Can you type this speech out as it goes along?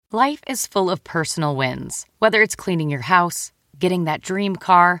Life is full of personal wins, whether it's cleaning your house, getting that dream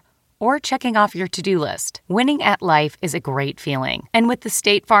car, or checking off your to-do list. Winning at life is a great feeling. And with the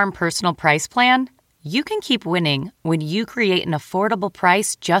State Farm Personal Price Plan, you can keep winning when you create an affordable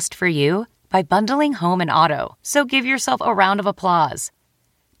price just for you by bundling home and auto. So give yourself a round of applause.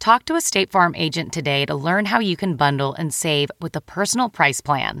 Talk to a State Farm agent today to learn how you can bundle and save with the Personal Price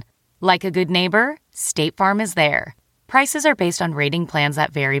Plan. Like a good neighbor, State Farm is there. Prices are based on rating plans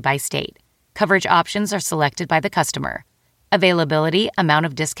that vary by state. Coverage options are selected by the customer. Availability, amount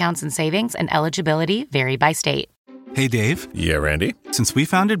of discounts and savings, and eligibility vary by state. Hey, Dave. Yeah, Randy. Since we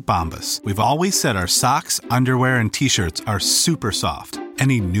founded Bombas, we've always said our socks, underwear, and T-shirts are super soft.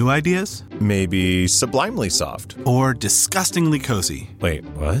 Any new ideas? Maybe sublimely soft. Or disgustingly cozy. Wait,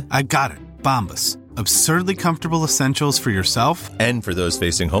 what? I got it. Bombas. Absurdly comfortable essentials for yourself and for those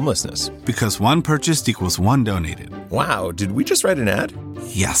facing homelessness. Because one purchased equals one donated. Wow, did we just write an ad?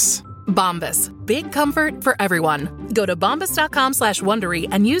 Yes. Bombas. Big comfort for everyone. Go to bombas.com/Wondery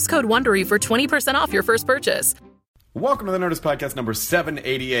and use code WONDERY for 20% off your first purchase. Welcome to the Nerdist Podcast number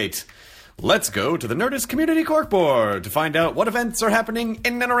 788. Let's go to the Nerdist Community Corkboard to find out what events are happening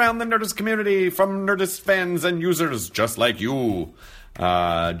in and around the Nerdist community from Nerdist fans and users just like you.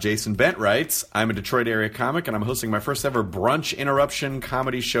 Jason Bent writes, I'm a Detroit area comic and I'm hosting my first ever brunch interruption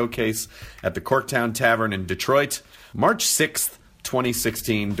comedy showcase at the Corktown Tavern in Detroit, March 6th,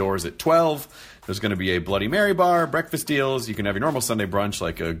 2016, doors at 12. There's going to be a Bloody Mary bar, breakfast deals. You can have your normal Sunday brunch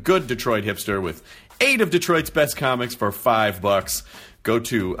like a good Detroit hipster with 8 of Detroit's best comics for $5. Go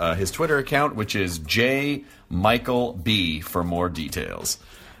to his Twitter account, which is JMichaelB, for more details.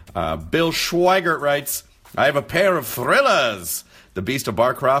 Bill Schweigert writes, I have a pair of thrillers, The Beast of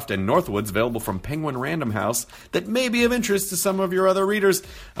Barcroft and Northwoods, available from Penguin Random House, that may be of interest to some of your other readers.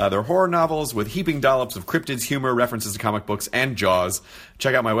 They're horror novels with heaping dollops of cryptids, humor, references to comic books, and Jaws.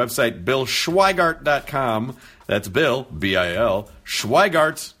 Check out my website, BillSchweigart.com. That's Bill, B-I-L,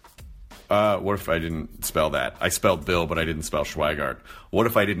 Schweigart. What if I didn't spell that? I spelled Bill, but I didn't spell Schweigart. What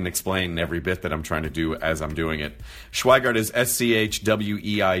if I didn't explain every bit that I'm trying to do as I'm doing it? Schweigart is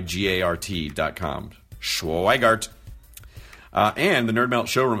SCHWEIGART.com. Schweigart. And the Nerd Melt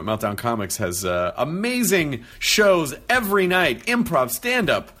showroom at Meltdown Comics has amazing shows every night. Improv,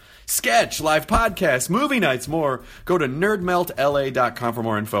 stand-up, sketch, live podcasts, movie nights, more. Go to nerdmeltla.com for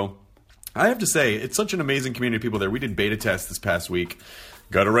more info. I have to say, it's such an amazing community of people there. We did beta tests this past week.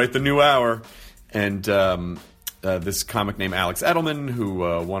 Got to write the new hour. And this comic named Alex Edelman, who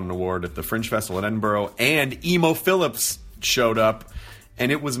won an award at the Fringe Festival in Edinburgh, and Emo Phillips showed up,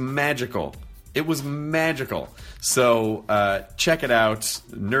 and it was magical. It was magical. So check it out,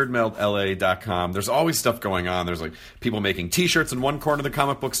 nerdmeltla.com. There's always stuff going on. There's like people making T-shirts in one corner of the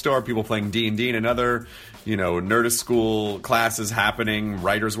comic book store, people playing D&D in another, Nerdist School classes happening,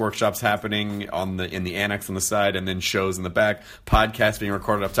 writers' workshops happening in the annex on the side, and then shows in the back, podcasts being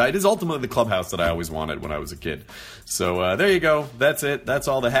recorded up top. It is ultimately the clubhouse that I always wanted when I was a kid. So there you go. That's it. That's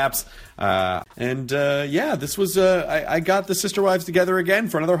all the haps. This was I got the Sister Wives together again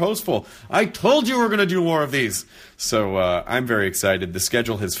for another hostful. I told you we were going to do more of these. So I'm very excited. The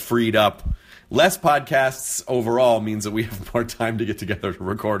schedule has freed up. Less podcasts overall means that we have more time to get together to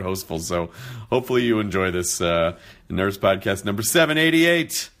record hostfuls. So hopefully you enjoy this Nerds Podcast number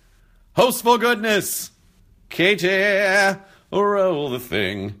 788. Hostful goodness. Katie, roll the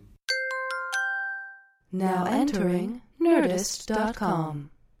thing. Now entering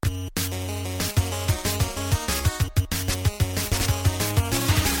Nerdist.com.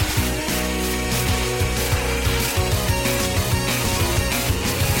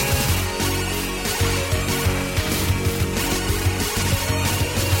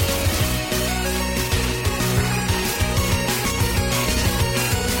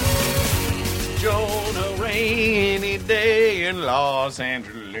 Rainy day in Los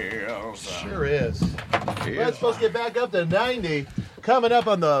Angeles. Sure is. It's supposed to get back up to 90 coming up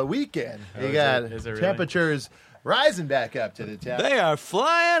on the weekend. You got temperatures rising back up to the top. They are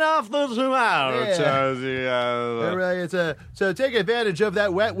flying off the mountains. So take advantage of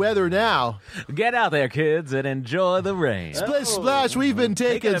that wet weather now. Get out there, kids, and enjoy the rain. Splish Splash, we've been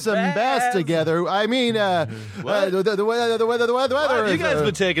taking some baths together. I mean, the weather. You guys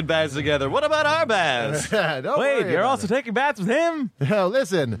been taking baths together. What about our baths? Wait, you're also taking baths with him? No,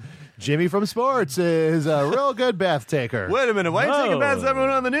 listen. Jimmy from Sports is a real good bath taker. Wait a minute. Why are you taking baths with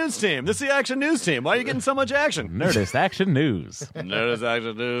everyone on the news team? This is the Action News team. Why are you getting so much action? Nerdist Action News. Nerdist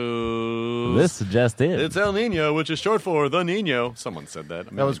Action News. This just is. It's El Nino, which is short for The Nino. Someone said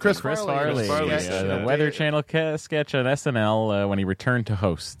that. That was Chris Farley. The Weather Channel sketch on SNL when he returned to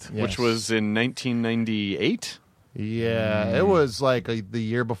host. Yes. Which was in 1998? Yeah, it was like the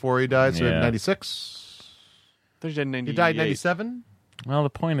year before he died, so 96. He died in 98. He died in 97? Well, the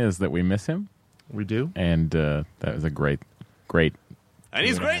point is that we miss him. We do. And that was a great. And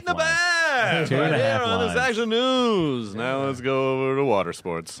he's great in the bag! Two and a half on this Action News. Now let's go over to water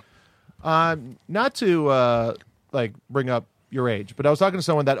sports. Not to bring up your age, but I was talking to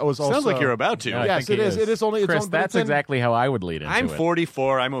someone that was also... Sounds like you're about to. Yes, it is. It is only... Chris, that's exactly how I would lead into I'm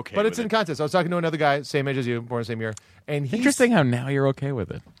 44. I'm okay But with it's in context. I was talking to another guy, same age as you, born the same year. And he's... Interesting how now you're okay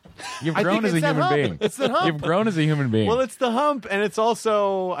with it. You've grown as a human being. It's that hump. You've grown as a human being. Well, it's the hump, and it's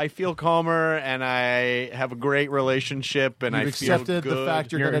also I feel calmer, and I have a great relationship, and You've I feel accepted good. the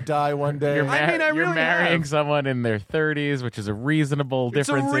fact you're going to die one day. You're really you're marrying have. someone in their 30s, which is a reasonable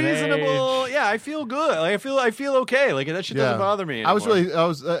difference in age. Yeah, I feel good. Like, I feel okay. Like that shit doesn't bother me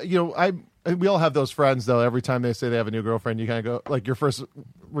anymore. We all have those friends, though. Every time they say they have a new girlfriend, you kind of go, like, your first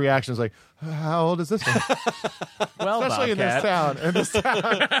reaction is like, how old is this one? Well, especially Bobcat. in this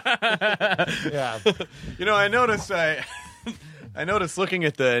town. Yeah. I noticed I noticed looking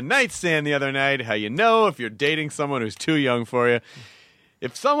at the nightstand the other night how you know if you're dating someone who's too young for you.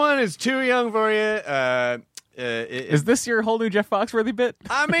 If someone is too young for you, is this your whole new Jeff Foxworthy bit?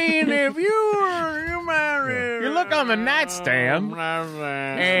 I mean, if you marry... You look on the nightstand,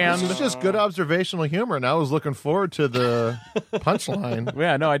 and... This is just good observational humor, and I was looking forward to the punchline.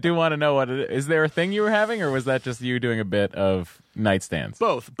 Yeah, no, I do want to know what it is. Is there a thing you were having, or was that just you doing a bit of nightstands?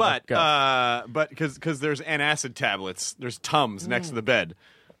 Both, but because there's antacid tablets, there's Tums next to the bed.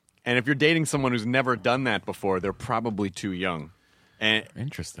 And if you're dating someone who's never done that before, they're probably too young. And,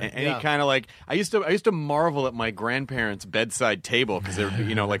 Interesting. And he kind of like I used to marvel at my grandparents' bedside table because they're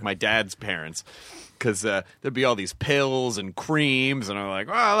like my dad's parents, because there'd be all these pills and creams, and I'm like,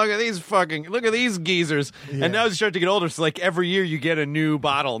 oh, look at these geezers. Yeah. And now as you start to get older, it's like every year you get a new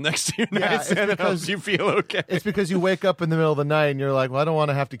bottle next to your nightstand that helps you feel okay. It's because you wake up in the middle of the night and you're like, well, I don't want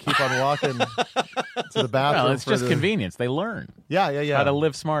to have to keep on walking to the bathroom. Well, it's just convenience. They learn. Yeah. How to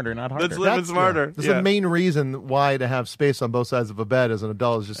live smarter, not harder. That's living smarter. That's the main reason why to have space on both sides of a bed as an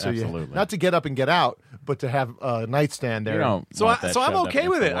adult is just so you not to get up and get out, but to have a nightstand there. So I'm okay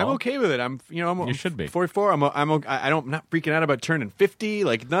with it. I'm okay with it. You should be 44. I'm not freaking out about turning 50.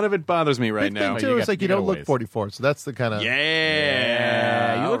 Like none of it bothers me right now. Big thing too is like you don't look 44, so that's the kind of you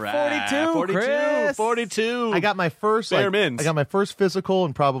look 42, Chris. 42. I got my first I got my first physical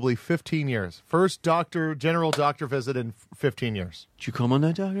in probably 15 years. First general doctor visit in 15 years. Did you come on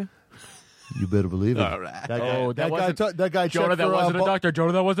that, doctor? You better believe it. All right. That guy. Jonah, that wasn't a doctor.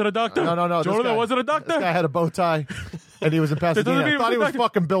 Jonah, that wasn't a doctor. No. Jonah, that wasn't a doctor. This guy had a bow tie, and he was in Pasadena. I thought he was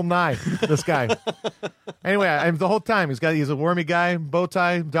fucking Bill Nye. This guy. Anyway, the whole time he's a wormy guy, bow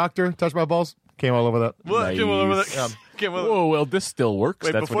tie, doctor. Touched my balls. Came all over that. What? Came all over that. Whoa, well, this still works.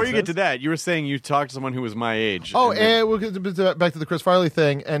 Wait, That's before you get to that, you were saying you talked to someone who was my age. Oh, and we'll get back to the Chris Farley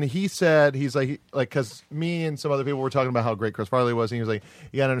thing. And he said, he's like, because me and some other people were talking about how great Chris Farley was. And he was like,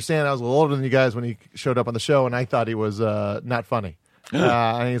 you got to understand, I was a little older than you guys when he showed up on the show, and I thought he was not funny.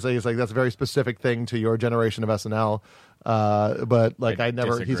 And he's like, that's a very specific thing to your generation of SNL. But like I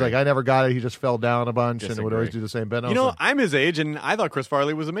never, disagree. he's like, I never got it. He just fell down a bunch and would always do the same bit. I'm his age, and I thought Chris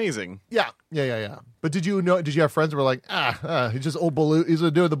Farley was amazing. Yeah. But did you have friends who were like, he's just old Belushi. He's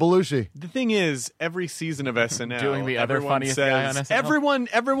doing the Belushi. The thing is, every season of SNL, doing the other funniest guy on SNL?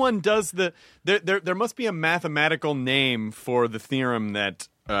 Everyone does there must be a mathematical name for the theorem that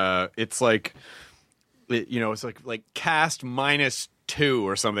it's like, it's like cast minus 2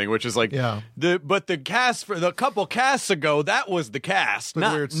 or something, which is like the cast for the couple casts ago, that was the cast. The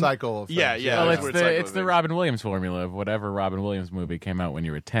weird cycle. Yeah. Well, it's the Robin Williams formula of whatever Robin Williams movie came out when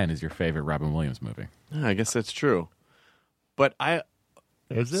you were 10 is your favorite Robin Williams movie. I guess that's true. But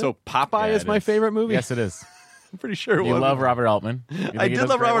is it? So Popeye is my favorite movie? Yes, it is. I'm pretty sure it was. You love Robert Altman. I did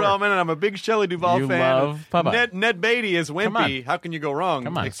love Robert Altman, and I'm a big Shelley Duvall fan. You love Popeye. Ned Beatty is Wimpy. How can you go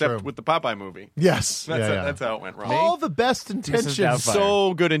wrong? Except with the Popeye movie. Yes. That's how it went wrong. All the best intentions.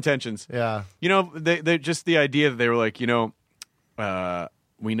 So good intentions. Yeah. They just the idea that they were like, we know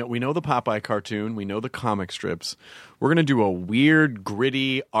the Popeye cartoon, we know the comic strips. We're going to do a weird,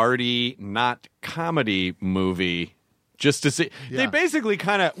 gritty, arty, not comedy movie. Just to see, they basically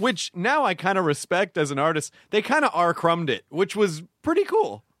kind of, which now I kind of respect as an artist, they kind of R-crumbed it, which was pretty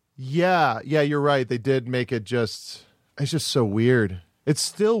cool. Yeah, you're right. They did make it it's just so weird. It's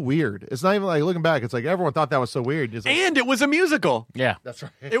still weird. It's not even like looking back. It's like everyone thought that was so weird. And it was a musical. Yeah, that's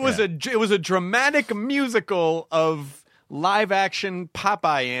right. It was a dramatic musical of live action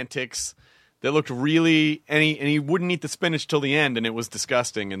Popeye antics that looked really, and he wouldn't eat the spinach till the end, and it was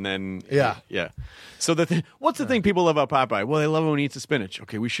disgusting. And then yeah. So what's the thing people love about Popeye? Well, they love it when he eats the spinach.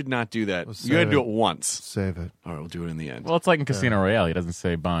 Okay, we should not do that. You got to do it once. Save it. All right, we'll do it in the end. Well, it's like in Casino Royale. He doesn't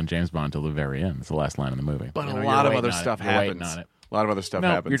say James Bond till the very end. It's the last line in the movie. But a lot of other stuff happens. On it. A lot of other stuff No,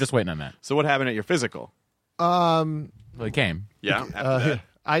 happens. you're just waiting on that. So what happened at your physical? Well, he came. Yeah, after that.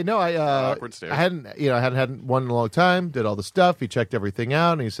 I know. Awkward stare. I hadn't had one in a long time. Did all the stuff. He checked everything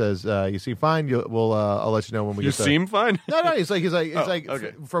out, and he says, "You seem fine. I'll let you know when we You get there." seem fine? No. He's like,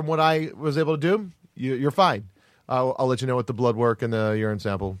 okay. From what I was able to do, you're fine. I'll let you know what the blood work and the urine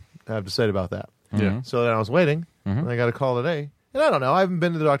sample have to say about that. Yeah. So then I was waiting, and I got a call today. And I don't know. I haven't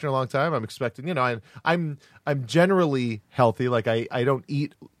been to the doctor in a long time. I'm expecting, I'm generally healthy. Like I don't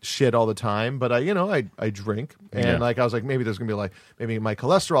eat shit all the time, but I drink. And I was like, maybe there's gonna be maybe my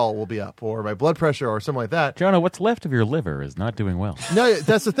cholesterol will be up or my blood pressure or something like that. Jonah, what's left of your liver is not doing well. No,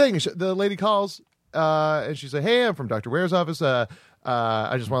 that's the thing. The lady calls and she's like, "Hey, I'm from Dr. Ware's office. I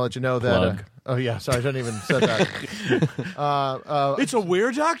just want to let you know that." Oh yeah, sorry, I shouldn't even said that. It's a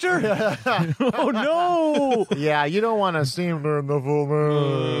weird doctor? Oh no! Yeah, you don't want to see him during the full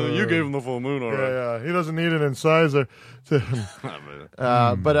moon. You gave him the full moon, all right. Yeah, he doesn't need an incisor. So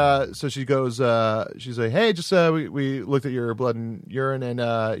she goes. She's like, "Hey, just we looked at your blood and urine, and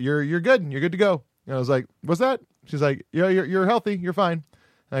you're good. You're good to go." And I was like, "What's that?" She's like, "Yeah, you're healthy. You're fine."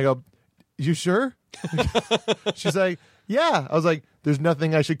 And I go, "You sure?" She's like, "Yeah." I was like, "There's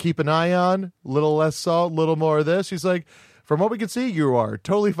nothing I should keep an eye on? Little less salt, little more of this?" She's like, "From what we can see, you are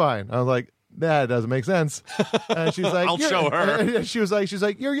totally fine." I was like, "That doesn't make sense." And she's like, I'll show her. And she's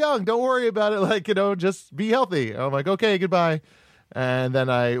like, "You're young. Don't worry about it. Just be healthy." And I'm like, "Okay, goodbye." And then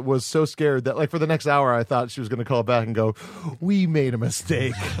I was so scared that for the next hour, I thought she was going to call back and go, "We made a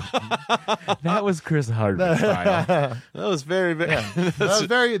mistake." That was Chris Hardwick style. That was very, very...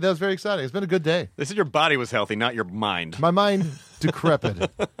 That was very exciting. It's been a good day. They said your body was healthy, not your mind. My mind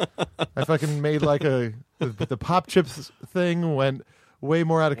decrepit. I fucking made the Pop Chips thing went way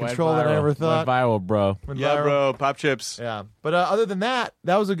more out of control than I ever thought. Went viral, bro. Bro, Pop Chips. Yeah, but other than that,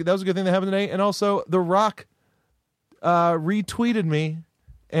 that was a good thing that happened today. And also, The Rock retweeted me,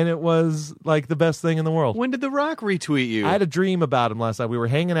 and it was the best thing in the world. When did The Rock retweet you? I had a dream about him last night. We were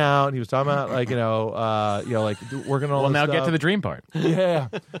hanging out, and he was talking about working on all. Well, this now stuff. get to the dream part. Yeah,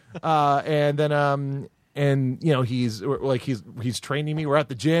 and then he's training me. We're at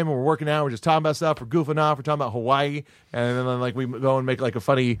the gym, and we're working out. We're just talking about stuff. We're goofing off. We're talking about Hawaii, and then we go and make a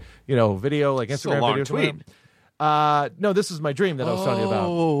funny video, Instagram It's a long video. tweet. No, this is my dream that I was telling you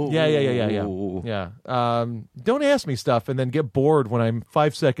about. Yeah. Don't ask me stuff and then get bored when I'm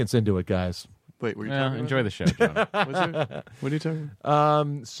 5 seconds into it, guys. Wait, were you talking enjoy the show, Jonah. What are you talking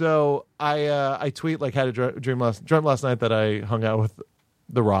about? So I tweet had a dream last night that I hung out with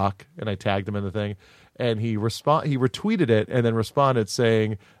The Rock, and I tagged him in the thing, and he retweeted it and then responded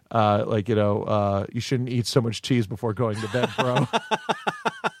saying, you shouldn't eat so much cheese before going to bed, bro.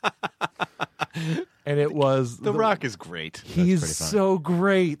 And it was The Rock is great. He's so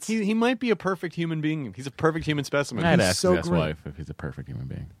great. He might be a perfect human being. He's a perfect human specimen. I'd He's ask so his great. wife if he's a perfect human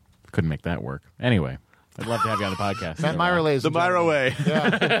being. Couldn't make that work. Anyway, I'd love to have you on the podcast. Matt Myra lays The Myra way.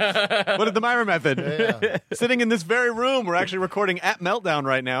 Yeah. What is the Myra method? Yeah. Sitting in this very room, we're actually recording at Meltdown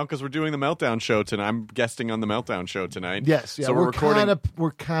right now because we're doing the Meltdown show tonight. I'm guesting on the Meltdown show tonight. Yes. Yeah. So we're recording.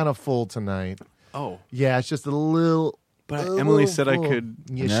 We're kind of full tonight. Oh. Yeah. It's just a little. But Emily said I full. could.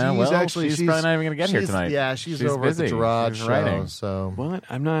 Yeah, she's she's probably not even going to get here she's- tonight. Yeah, she's She's over busy. at the Gerard She's show. writing. So What?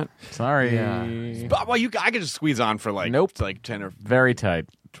 I'm not. Sorry. Yeah. But, well, I could just squeeze on for Nope. 10 or Very tight.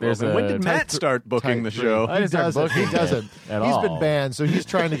 12. There's When a did Matt start booking the show? I didn't start booking He doesn't. at He's all. been banned, so he's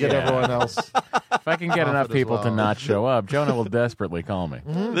trying to get everyone else. If I can get Off enough it as people to well. not show up, Jonah will desperately call me.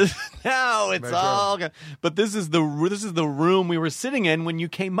 No, it's Very all. But this is the room we were sitting in when you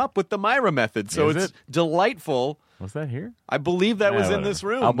came up with the Myra method. So Is it's it? delightful. Was that here? I believe that Yeah, was in whatever. this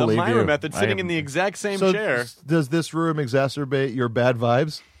room. I'll The believe Myra you. method, I sitting am- in the exact same So chair. does this room exacerbate your bad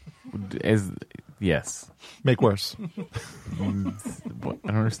vibes? Yes. Make worse. What? I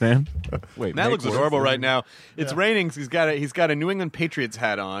don't understand. Wait, Matt make looks worse. adorable right now. It's raining. So he's got a New England Patriots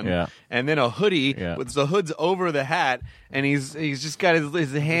hat on. Yeah. And then a hoodie Yeah. with the hood's over the hat, and he's just got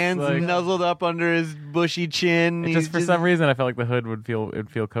his hands like- nuzzled up under his bushy chin. Just for some reason, I felt like the hood would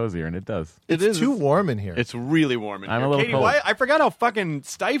feel cozier, and it does. It's too warm in here. It's really warm in I'm here. a little Katie, cold. why? I forgot how fucking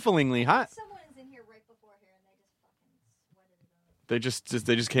stiflingly hot. Someone is in here right before here, and they just fucking sweated it up.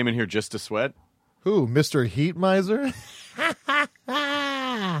 They just came in here just to sweat. Who, Mr. Heat Miser?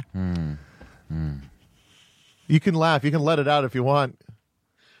 You can laugh. You can let it out if you want.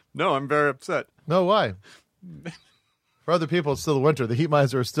 No, I'm very upset. No, why? For other people, it's still the winter. The Heat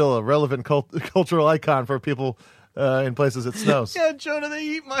Miser is still a relevant cultural icon for people in places it snows. Yeah, Jonah the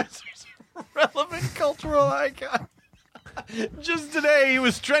Heat Miser's a relevant cultural icon. Just today, he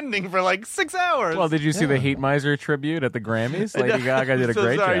was trending for like 6 hours. Well, did you see the Heat Miser tribute at the Grammys? Lady Gaga did a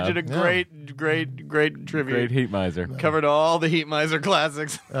great job. He did a great tribute. Great Heat Miser. Covered all the Heat Miser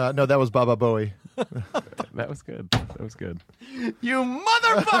classics. No, that was Baba Bowie. That was good. That was good. You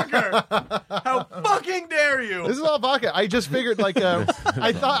motherfucker! How fucking dare you? This is all vodka. I just figured, like,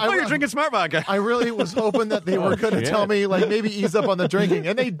 I thought you're drinking smart vodka. I really was hoping that they were going to tell me, like, maybe ease up on the drinking,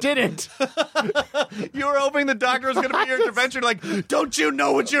 and they didn't. You were hoping the doctor was going to be your intervention, like, don't you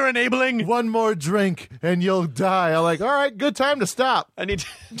know what you're enabling? One more drink and you'll die. I'm like, all right, good time to stop. What I need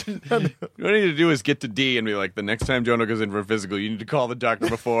to do is get to D and be like, the next time Jonah goes in for a physical, you need to call the doctor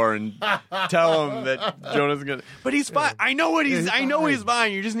before and tell him that Jonah's going to. But he's fine. I know what he's. I know he's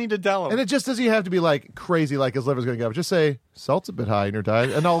fine. You just need to tell him. And it just doesn't have to be like crazy, like his liver's going to go. Just say salt's a bit high in your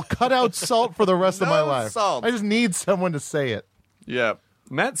diet, and I'll cut out salt for the rest of my life. Salt. I just need someone to say it. Yeah.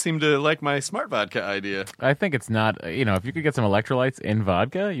 Matt seemed to like my smart vodka idea. I think it's not. If you could get some electrolytes in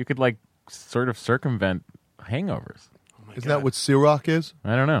vodka, you could like sort of circumvent hangovers. Oh Isn't that what Ciroc is?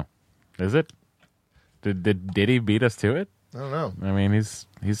 I don't know. Is it? Did he beat us to it? I don't know. I mean, he's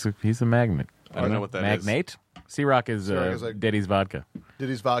a magnet. I don't know what that is. Magnate? Ciroc is like Diddy's vodka.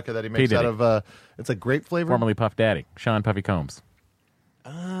 Diddy's vodka that he makes out of, it's a grape flavor? Formerly Puff Daddy. Sean Puffy Combs.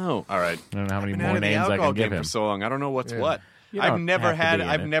 Oh, all right. I don't know how many I've been more out of the names I alcohol can give game him. for so long. I don't know what's what. You I've don't never have to had. be in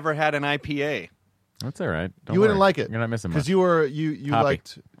I've it. never had an IPA. That's all right. Don't You wouldn't worry. like it. You're not missing much. Because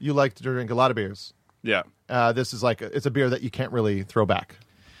you liked to drink a lot of beers. Yeah. This is like, it's a beer that you can't really throw back.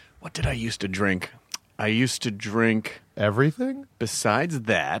 What did I used to drink? I used to drink everything. Besides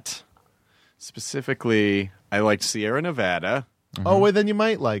that, specifically, I liked Sierra Nevada. Mm-hmm. Oh, wait, then you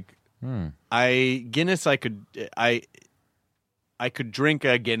might like. Guinness. I could drink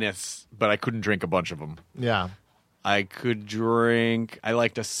a Guinness, but I couldn't drink a bunch of them. Yeah. I could drink. I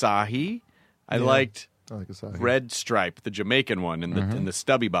liked Asahi. I liked Asahi. Red Stripe, the Jamaican one, in the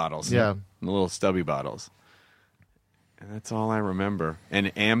stubby bottles. Yeah, in the little stubby bottles. And that's all I remember.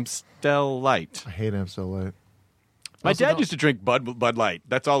 And Amstel Light. I hate Amstel Light. My dad used to drink Bud Light.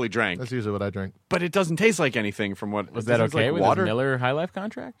 That's all he drank. That's usually what I drink. But it doesn't taste like anything from what... Was that okay like with water? his Miller High Life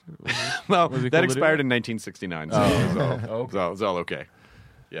contract? Well, Was he that cool to do expired in 1969, so it was all okay.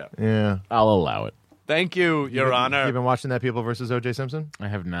 Yeah. Yeah. I'll allow it. Thank you, Your Honor. You've been watching that People versus O.J. Simpson? I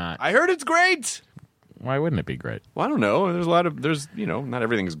have not. I heard it's great. Why wouldn't it be great? Well, I don't know. Not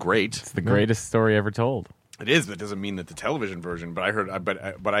everything's great. It's the greatest story ever told. It is. That doesn't mean that the television version. But I heard.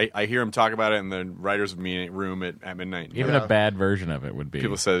 But I hear him talk about it in the writers' room at midnight. Even a bad version of it would be.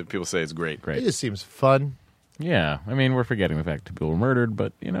 People say it's great. It just seems fun. Yeah, I mean, we're forgetting the fact that people were murdered,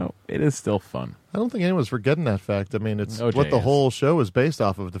 but it is still fun. I don't think anyone's forgetting that fact. I mean, it's OJ what the is. whole show is based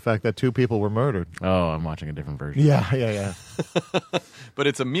off of, the fact that 2 people were murdered. Oh, I'm watching a different version. Yeah. But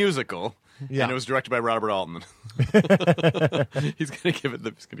it's a musical. Yeah. And it was directed by Robert Altman. He's gonna give it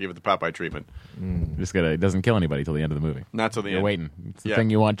the Popeye treatment. It doesn't kill anybody till the end of the movie. Not till the You're end. waiting. It's the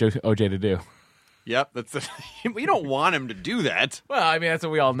thing you want OJ to do. Yep, that's you don't want him to do that. Well, I mean, that's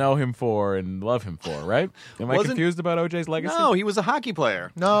what we all know him for and love him for, right? Am I confused about OJ's legacy? No, he was a hockey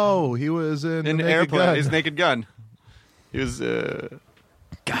player. No, he was in In Naked Airplane, Gun. his Naked Gun. He was.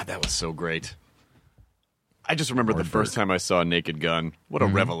 God, that was so great. I just remember the first time I saw Naked Gun. What a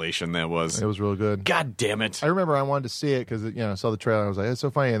revelation that was. It was real good. God damn it! I remember I wanted to see it because I saw the trailer. I was like, it's so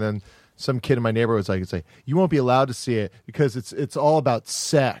funny. And then some kid in my neighborhood was like, you won't be allowed to see it because it's all about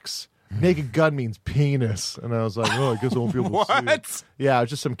sex. Naked Gun means penis. And I was like, I guess I won't be able to see it. What? Yeah, it was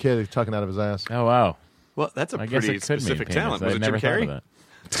just some kid tucking out of his ass. Oh, wow. Well, that's a I guess pretty it could mean specific penis. talent. I Was it never Jim thought of Carrey?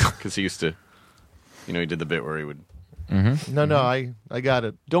 that. Because he used to, he did the bit where he would. No, I got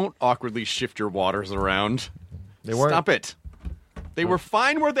it. Don't awkwardly shift your waters around. They weren't. Stop it. They were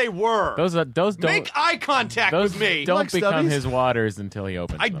fine where they were. Those don't Make eye contact those with me. don't like become stubbies? his waters until he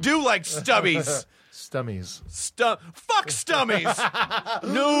opens I them. do like stubbies. Stummies. Fuck stummies.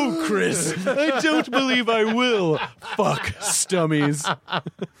 No, Chris. I don't believe I will. Fuck stummies.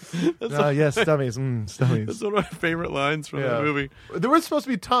 Yes, stummies. Stummies. That's one of my favorite lines from the movie. There were supposed to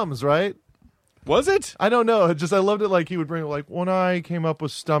be Tums, right? Was it? I don't know. I loved it. Like he would bring like when I came up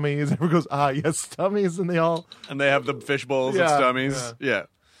with stummies. Everyone goes, yes, stummies, and they all. And they have the fish bowls Yeah, of stummies. Yeah.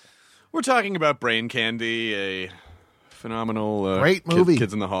 We're talking about Brain Candy, a phenomenal Great movie.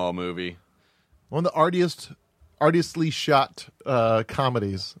 Kids in the Hall movie. One of the artistly shot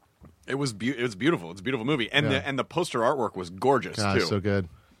comedies. It was beautiful. It's a beautiful movie, and the poster artwork was gorgeous God, too. so good.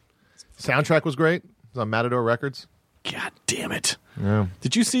 Soundtrack was great. It was on Matador Records. God damn it! Yeah.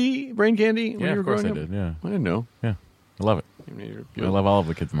 Did you see Brain Candy when Yeah, you were of course growing I up? did. Yeah, I didn't know. yeah. I love it. I love all of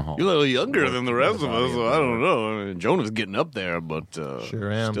the kids in the hall. You're a little younger than the rest of us, so I don't know. Jonah's getting up there, but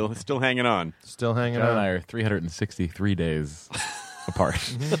Sure am. Still hanging on. Still hanging John on. and I are 363 days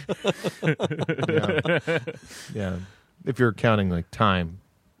apart. Yeah. If you're counting like time,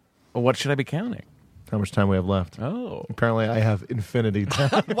 Well, what should I be counting? how much time we have left. Oh. Apparently, I have infinity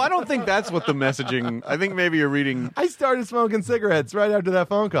time. Well, I don't think that's what the messaging. I think maybe you're reading. I started smoking cigarettes right after that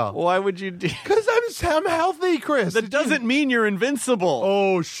phone call. Why would you? Because I'm healthy, Chris. That doesn't mean you're invincible.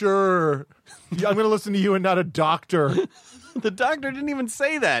 Oh, sure. Yeah, I'm going to listen to you and not a doctor. The doctor didn't even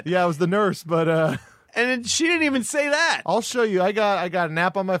say that. Yeah, it was the nurse, but She didn't even say that. I'll show you. I got an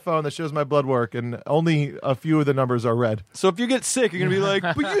app on my phone that shows my blood work, and only a few of the numbers are red. So if you get sick, you're gonna be like,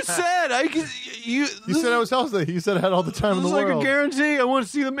 "But you said you said I was healthy. You said I had all the time in the This is like world. a guarantee. I want to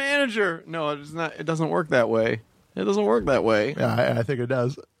see the manager." No, it's not. It doesn't work that way. It doesn't work that way. Yeah, I think it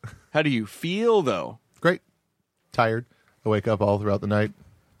does. How do you feel though? Great. Tired. I wake up all throughout the night.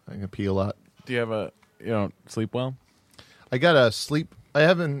 I can pee a lot. Do you have you don't sleep well? I got to sleep. I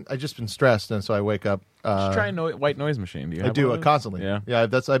just been stressed, and so I wake up. Just try white noise machine. Do you I have do one it of those? constantly. Yeah.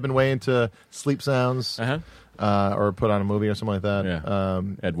 I've been way into sleep sounds, or put on a movie or something like that. Yeah.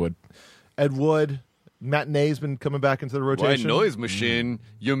 Ed Wood. Ed Wood. Matinee's been coming back into the White rotation. noise machine.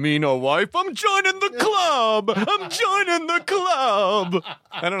 You mean a wife? I'm joining the club. I'm joining the club.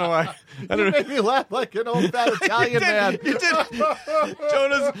 I don't know why. I don't You know. made me laugh like an old fat Italian man. You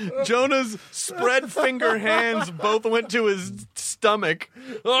did. Jonah's spread finger hands both went to his stomach.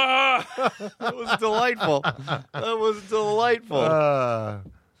 Ah, that was delightful. That was delightful. I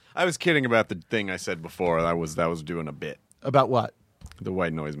was kidding about the thing I said before. That was doing a bit. About what? The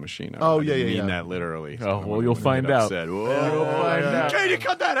white noise machine. Oh, I yeah, didn't yeah, mean yeah. that literally. Oh, So well, I you'll wouldn't find get out. upset. You'll find out. Katie,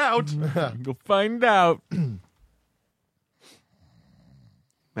 cut that out. You'll find out.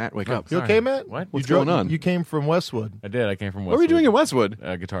 Matt, wake up. You okay, Matt? What? What's You going on? You came from Westwood. I did. I came from Westwood. What were you doing in Westwood?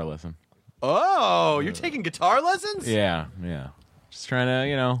 Guitar lesson. Oh, you're taking guitar lessons? Yeah. Just trying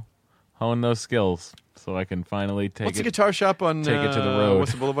to, hone those skills so I can finally take What's it. the guitar shop on take it to the road.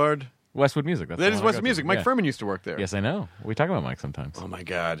 Westwood Boulevard? Westwood Music. That's That the is one I Westwood go to. Music. Mike Yeah. Furman used to work there. Yes, I know. We talk about Mike sometimes. Oh my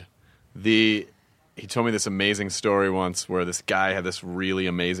God. He told me this amazing story once where this guy had this really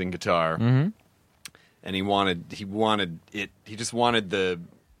amazing guitar, and he wanted the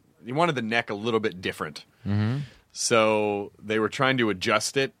neck a little bit different. So they were trying to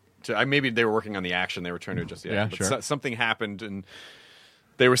adjust it to. Maybe they were working on the action. They were trying to adjust the action. Yeah, sure. But something happened, and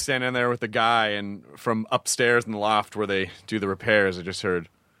they were standing there with the guy, and from upstairs in the loft where they do the repairs, I just heard,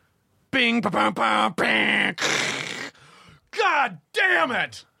 "Bing, ba, ba, ba, bang." God damn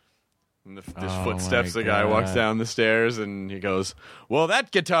it! And there's Oh, footsteps. my The guy walks God. down the stairs, and he goes, "Well,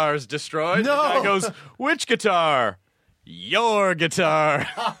 that guitar's destroyed." No. The guy goes, "Which guitar?" "Your guitar."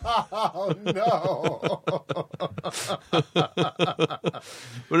 Oh no!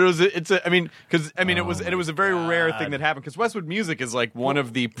 But it was it was a very rare thing that happened because Westwood Music is like one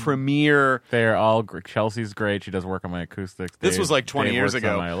of the premier. They're all Chelsea's great. She does work on my acoustics. This was like 20 Dave years works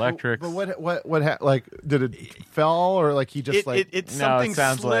ago. on my electrics. But what like did it fell or like he just It No, something it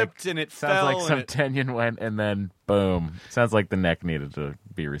sounds slipped like, and it sounds fell. like some and it- tendon went and then boom. Sounds like the neck needed to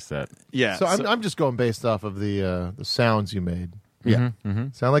be reset. yeah. So I'm just going based off of the sounds you made. Yeah,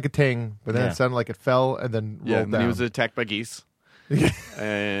 sound like a ting, but then Yeah. it sounded like it fell and then rolled and then down. he was attacked by geese.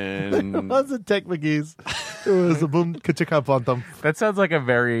 And It wasn't Tech McGee's. It was a boom kachika pontum. That sounds like a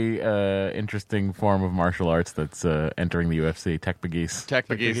very interesting form of martial arts that's entering the UFC. Tech Begeese. Tech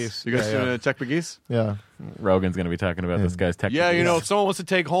McGee's. You guys doing Tech McGee's? Yeah. Rogan's going to be talking about this guy's Tech Yeah, Begeese. you know, if someone wants to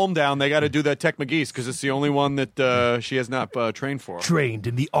take home down, they got to do that Tech McGee's because it's the only one that she has not trained for. Trained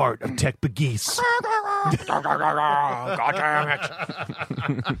in the art of Tech McGee's. God damn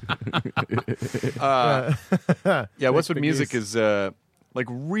it. Yeah, Westwood Music is like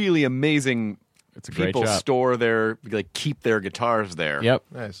really amazing. It's a great people shop. store their keep their guitars there. Yep.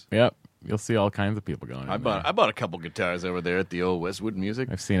 Nice. Yep. You'll see all kinds of people going. I bought a couple guitars over there at the old Westwood Music.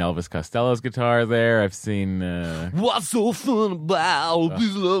 I've seen Elvis Costello's guitar there. I've seen. What's so fun about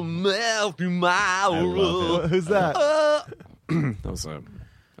this little Matthew Maurer? Who's that? That was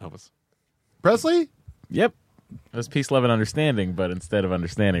Elvis. Presley? Yep. It was Peace, Love, and Understanding, but instead of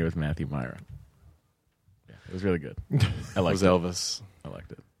Understanding, it was Matthew Myra. Yeah, it was really good. I It liked was it. Elvis. I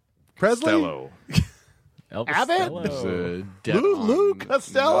liked it. Presley? Costello. Elvis Abbott? Costello. It was, Lou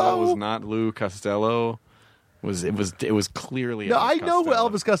Costello? No, it was not Lou Costello. It was clearly No, Elvis I know who Costello.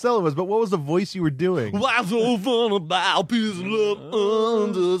 Elvis Costello was, but what was the voice you were doing? What's so fun about peace, love,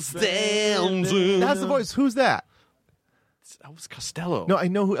 understanding? That's the voice. Who's that? It's Elvis Costello. No, I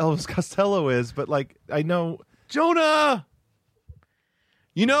know who Elvis Costello is, but like I know Jonah.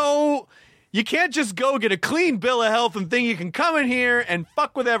 You know, You can't just go get a clean bill of health and think you can come in here and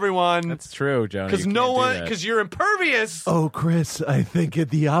fuck with everyone. That's true, Jonah. Because because you're impervious. Oh, Chris, I think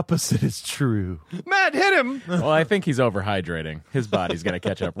the opposite is true. Matt, hit him. Well, I think he's overhydrating. His body's going to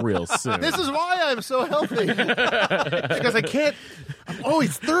catch up real soon. This is why I'm so healthy. Because I'm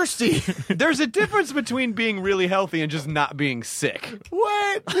always thirsty. There's a difference between being really healthy and just not being sick.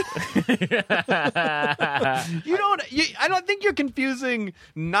 What? I don't think you're confusing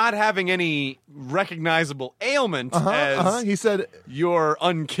not having any recognizable ailment as he said you're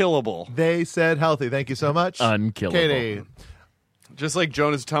unkillable. They said healthy. Thank you so much. Unkillable. Katie. Just like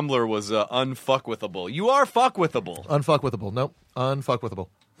Jonah's Tumblr was unfuckwithable. You are fuckwithable. Unfuckwithable. Nope. Unfuckwithable.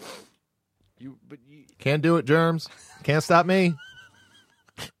 Can't do it, germs. Can't stop me.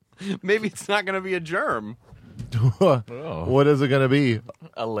 Maybe it's not going to be a germ. What is it going to be?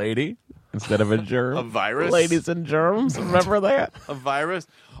 A lady instead of a germ. A virus? Ladies and germs. Remember that? A virus?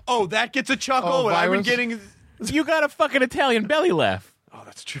 Oh, that gets a chuckle. And I've been getting... You got a fucking Italian belly laugh. Oh,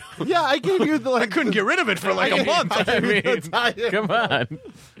 that's true. Yeah, I gave you the... I couldn't get rid of it for like a month. I mean, come on.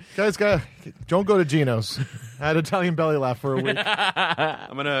 Guys, don't go to Gino's. I had Italian belly laugh for a week.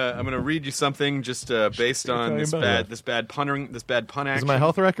 I'm gonna read you something just based on this bad pun action. Is it my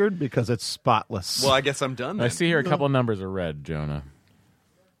health record? Because it's spotless. Well, I guess I'm done then. I see here a couple of numbers are red, Jonah.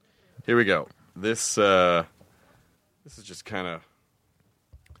 Here we go. This is just kind of...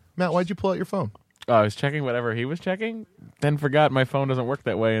 Matt, why'd you pull out your phone? Oh, I was checking whatever he was checking, then forgot my phone doesn't work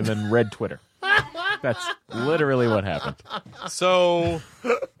that way, and then read Twitter. That's literally what happened. So,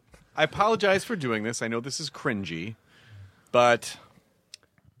 I apologize for doing this. I know this is cringy, but I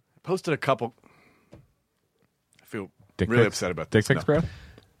posted a couple... I feel really upset about this. Dick pics, bro?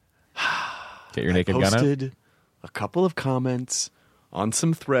 Get your naked gun out? I posted a couple of comments on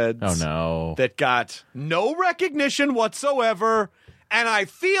some threads. Oh, no. That got no recognition whatsoever, and I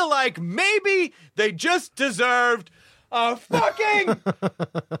feel like maybe they just deserved a fucking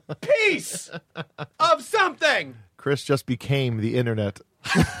piece of something. Chris just became the internet.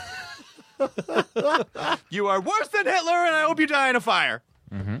 You are worse than Hitler, and I hope you die in a fire.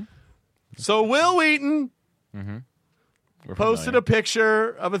 Mm-hmm. So Will Wheaton We're posted familiar. a picture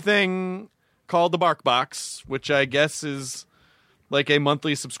of a thing called the Bark Box, which I guess is like a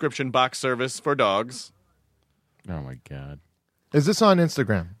monthly subscription box service for dogs. Oh, my God. Is this on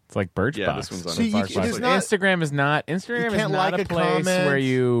Instagram? It's like Birchbox. Yeah, this one's on Barkbox. it is not- Instagram is not. Instagram You is can't not like a a place comment. where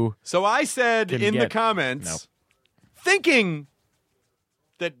you. So I said Can in the get- comments, Nope. thinking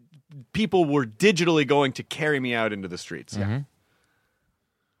that people were digitally going to carry me out into the streets. Mm-hmm.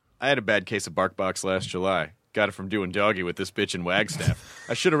 I had a bad case of BarkBox last July. Got it from doing doggy with this bitch in Wagstaff.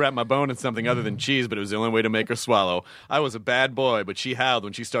 I should have wrapped my bone in something other than cheese, but it was the only way to make her swallow. I was a bad boy, but she howled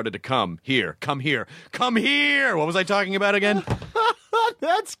when she started to come. Here, come here, come here! What was I talking about again?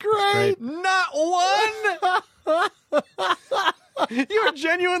 That's great. Not one! You were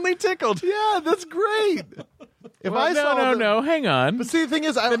genuinely tickled. Yeah, that's great. If Well, I saw no, hang on. But see, the thing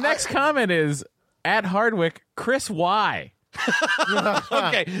is, The next comment is at Hardwick, Chris Y.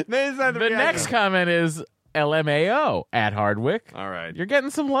 Okay, that's not The next comment is LMAO at Hardwick. All right. You're getting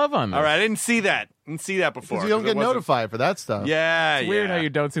some love on this. All right, I didn't see that. Didn't see that before. because you don't 'cause it get wasn't- notified for that stuff. Yeah, It's weird yeah. how you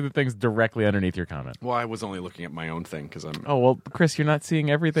don't see the things directly underneath your comment. Well, I was only looking at my own thing because I'm. Oh, well, Chris, you're not seeing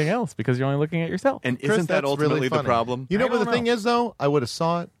everything else because you're only looking at yourself. And Chris, isn't that that's ultimately really the funny. problem? You know I what the don't thing know. is, though? I would have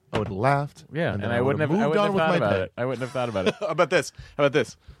saw it. I would have laughed. Yeah, then and I wouldn't have moved on with thought my about day. it. I wouldn't have thought about it. How about this? How about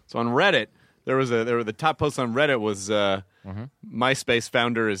this? So on Reddit, there were the top post on Reddit was MySpace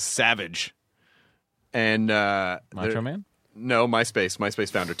founder is savage, and Macho Man? No, MySpace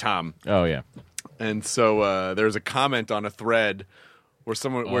founder Tom. Oh, yeah. And so there was a comment on a thread where he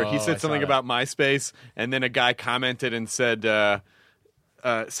I said saw something that. about MySpace, and then a guy commented and said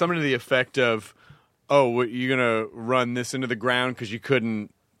something to the effect of, "Oh, you're gonna run this into the ground because you couldn't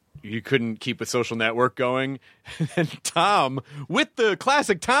keep a social network going." And Tom, with the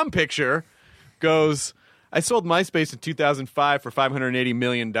classic Tom picture, goes, "I sold MySpace in 2005 for $580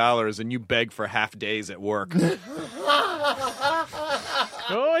 million, and you beg for half days at work."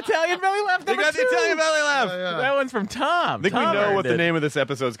 Oh, Italian belly laugh. They got the Italian belly laugh. That one's from Tom. I think we Tom know what earned the it. name of this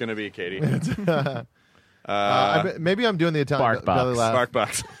episode is going to be, Katie. Maybe I'm doing the Italian Bark belly laugh.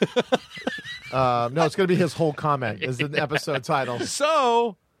 Barkbox. No, it's going to be his whole comment. Is the episode title?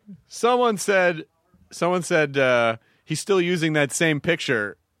 So, someone said he's still using that same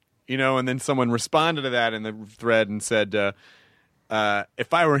picture, and then someone responded to that in the thread and said,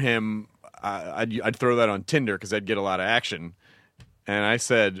 if I were him, I'd throw that on Tinder because I'd get a lot of action. And I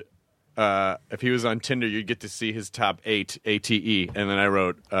said, if he was on Tinder, you'd get to see his top 8 ATE. And then I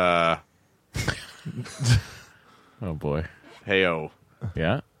wrote, Oh, boy. "Heyo."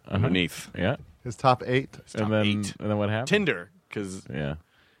 Yeah? underneath. Yeah. His top 8. And then what happened? Tinder, because Yeah.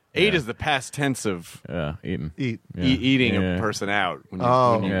 8 is the past tense of Eating. Eat. Yeah. eating Yeah. a person out. When you,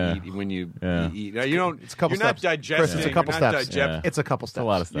 Oh. when you Yeah. eat. When you Yeah. eat. Now, you don't. It's a couple you're not steps. digesting. Chris, it's a couple you're not steps. Yeah. It's a couple It's steps. a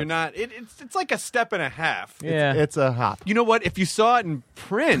lot of stuff. You're not. It's like a step and a half. Yeah. It's a hop. You know what? If you saw it in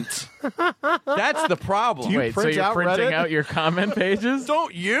print, that's the problem. Wait, so print you're out printing Reddit? out your comment pages?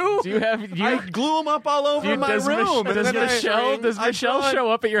 Don't you? Do you have I glue them up all over my does room. Mich- and does then Michelle I Michelle draw it.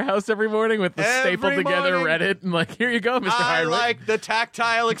 show up at your house every morning with the Every stapled together morning. Reddit and like, here you go, Mr. I Hardwick. like the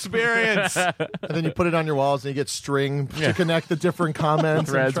tactile experience. And then you put it on your walls and you get string to connect the different comments. and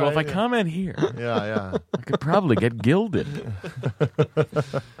Threads. Well, if I try- comment here, Yeah. I could probably get gilded.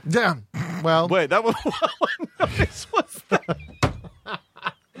 Damn. Well, Wait, that was what noise was that?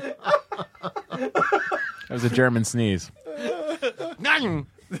 That was a German sneeze. Nang.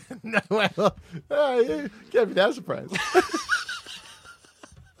 well, you can't be that surprised.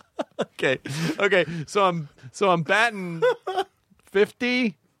 Okay. So I'm batting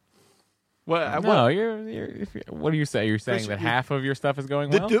 50. What? No, what do you say? You're saying that half of your stuff is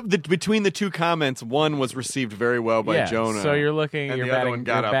going well? Between the two comments, one was received very well by yeah, Jonah. so you're looking. and You're the other batting. one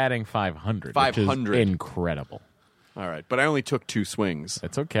got You're up. batting 500. 500. Which is incredible. All right, but I only took 2 swings.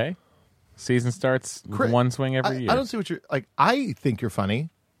 It's okay. Season starts with Chris, one swing every year. I don't see what you're like. I think you're funny.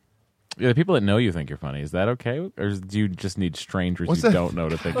 Yeah, the people that know you think you're funny. Is that okay? Or do you just need strangers What's you that- don't know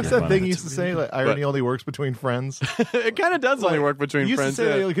to think What's you're that funny? thing you used to say? Like irony only works between friends. It kind of does only work between you friends. used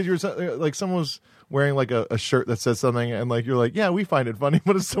to say yeah. because you were like someone was wearing like a shirt that said something, and like you're like, yeah, we find it funny.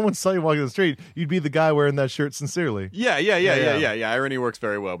 But if someone saw you walking the street, you'd be the guy wearing that shirt sincerely. Yeah. Irony works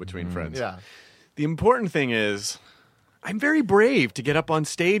very well between friends. Yeah. The important thing is, I'm very brave to get up on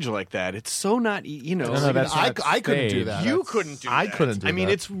stage like that. It's so not, No, that's I not couldn't do stage. that. You That's- couldn't do that. I couldn't do I mean,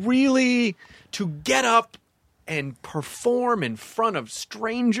 that. it's really to get up and perform in front of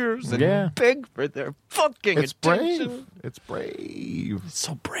strangers and Yeah. beg for their fucking It's attention. brave. It's brave.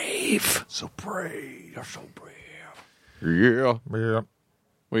 So brave. So brave. You're so brave. Yeah. Yeah.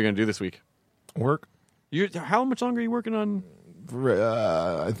 What are you going to do this week? Work. How much longer are you working on?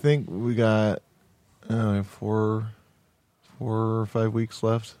 I think we got 4 or 5 weeks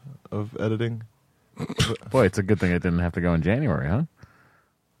left of editing. Boy, it's a good thing I didn't have to go in January, huh?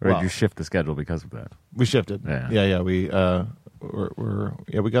 Or Well- did you shift the schedule because of that? We shifted. Yeah. We we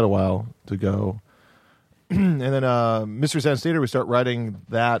got a while to go, and then Mr. Sanstater, we start writing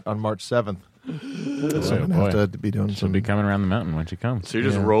that on March 7th. So I'm gonna have to be doing She'll some. be coming around the mountain when she comes. So you're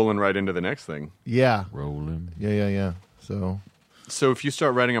just Yeah. rolling right into the next thing. Yeah, Rolling. yeah. So So if you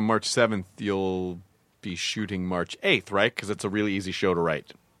start writing on March 7th, you'll be shooting March 8th, right? Because it's a really easy show to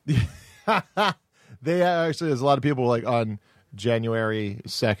write. they actually, there's a lot of people like on January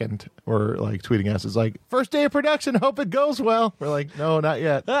 2nd or like tweeting us. It's like first day of production. Hope it goes well. We're like, no, not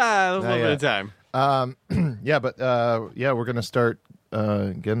yet. A little Not bit of yet. time. Yeah, but we're gonna start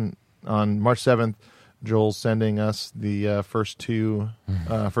again on March 7th. Joel's sending us the first two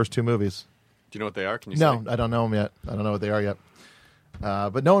movies. Do you know what they are? Can you No, say? I don't know them yet. I don't know what they are yet.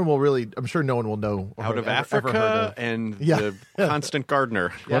 But no one will really. I'm sure no one will know. or Out of ever Africa heard of. and Yeah. the Constant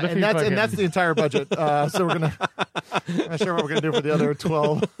Gardener. Yeah, What if and he that's fucking- and that's the entire budget. So we're gonna. I'm not sure what we're gonna do for the other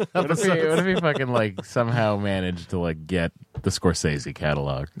 12 What if, episodes. what if he fucking like somehow managed to like get the Scorsese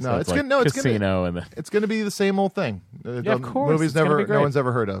catalog? No, So it's like gonna- no, it's gonna- Casino and the, It's gonna be the same old thing. Yeah, of course. Movies It's gonna be no great. one's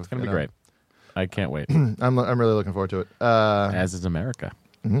ever heard of. it's gonna be great. I can't wait. I'm really looking forward to it. As is America,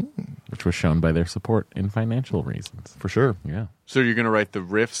 which was shown by their support in financial reasons. For sure. Yeah. So you're going to write the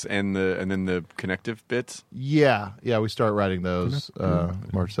riffs and then the connective bits? Yeah, we start writing those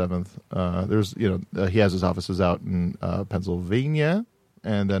March 7th. There's he has his offices out in Pennsylvania,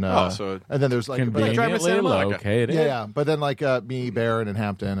 and then so and then there's like Conveniently Santa Monica. located. yeah. But then like me, Barron, and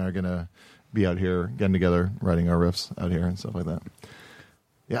Hampton are gonna be out here getting together, writing our riffs out here and stuff like that.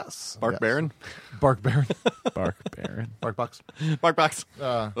 Yes, Bark yes. Baron? Bark Baron, Bark Baron. Bark Box. Bark Box.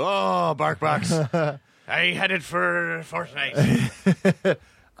 Bark Box. I headed for Fortnite.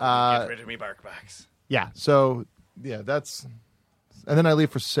 Get rid of me, Bark Box. Yeah. So that's, and then I leave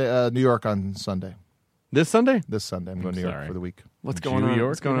for New York on Sunday. This Sunday? This Sunday, I'm going to New York sorry. for the week. What's New going on? York,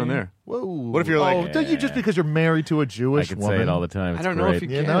 What's going on you mean? there? Whoa! What if you're like- don't you just because you're married to a I Jewish could woman? say it all the time. It's I don't know great. if you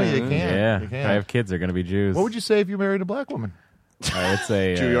You can. know you can't. Yeah. You If can't. I have kids, they're going to be Jews. What would you say if you married a black woman? I would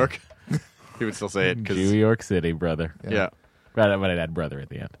say New York? He would still say it. 'cause- New York City, brother. Yeah. But I'd add brother at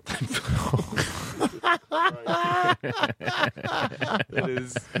the end. It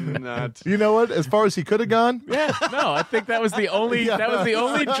is not. You know what? As far as he could have gone, Yeah, no, I think that was the only joke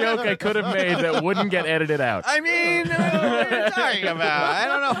I could have made that wouldn't get edited out. I mean, what are you talking about? I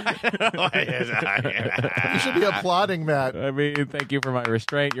don't know. you should be applauding Matt. I mean, thank you for my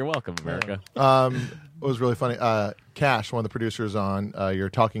restraint. You're welcome, America. It was really funny. Cash, one of the producers on your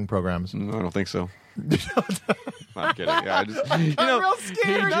talking programs. No, I don't think so. I'm kidding. Yeah, I just, I'm real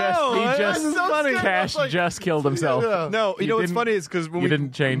scared. Cash just killed himself. Yeah. No, you know what's funny is because when you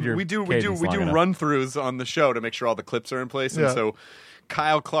didn't change your we do cadence long enough. run-throughs on the show to make sure all the clips are in place, and Yeah. so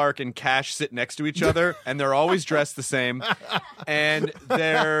Kyle Clark and Cash sit next to each other, and they're always dressed the same, and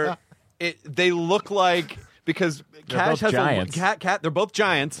they look like. Because Cash both has giants. they're both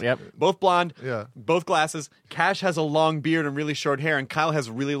giants. Yep. Both blonde. Yeah. Both glasses. Cash has a long beard and really short hair, and Kyle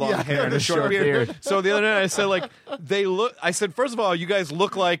has really long hair and a short short beard. beard. So the other night I said, like, I said, first of all, you guys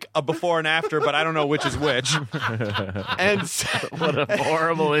look like a before and after, but I don't know which is which. And What a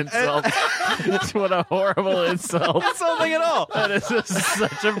horrible insult. What a horrible insult. that's something at all. That is just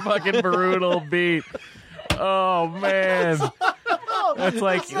such a fucking brutal beat. Oh man. That's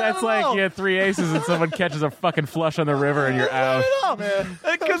like you had 3 aces and someone catches a fucking flush on the river and you're out.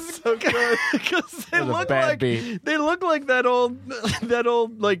 Because they was a look bad like beat. they look like that old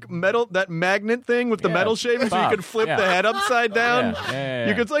like metal, that magnet thing with the Yeah. metal shaving, so you Bob. could flip Yeah. the head upside down. Yeah.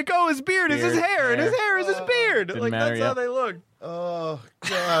 You could like, oh, his beard is his Beard, hair, and his hair is his beard. Didn't Like matter, that's how yeah. they look. Oh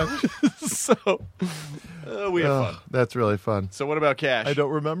gosh, So we have fun. that's really fun. So what about Cash? I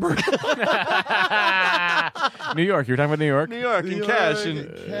don't remember. New York. You were talking about New York? New York and Cash and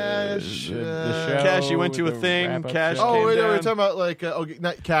Cash. The show, Cash, you went to a the thing, wrap-up Cash show. Oh, came wait, no, down. we're talking about like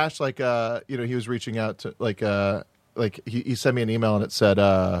not Cash. Like he was reaching out to like he sent me an email and it said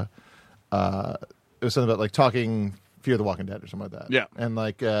it was something about like talking Fear the Walking Dead or something like that. Yeah. And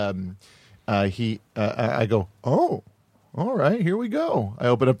like I go, oh, all right, here we go. I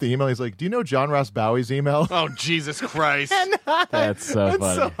open up the email. He's like, do you know John Ross Bowie's email? Oh, Jesus Christ. That's so And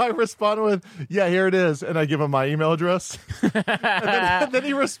funny. so I respond with, yeah, here it is. And I give him my email address. and then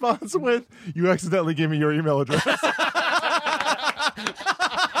he responds with, you accidentally gave me your email address.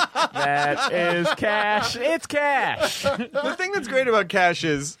 That is Cash. It's Cash. The thing that's great about Cash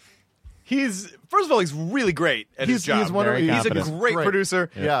is first of all, he's really great at his job. He's one of Very He's a competent. great producer.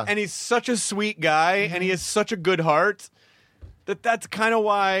 Yeah. And he's such a sweet guy, and he has such a good heart that's kind of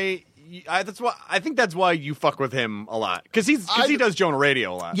why I think that's why you fuck with him a lot, because he does Jonah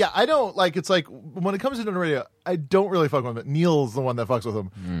Radio a lot. Yeah, I don't like. It's like when it comes to the radio, I don't really fuck with him. But Neil's the one that fucks with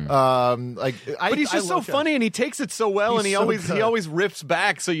him. But he's just so funny, and he takes it so well, and he so always good. riffs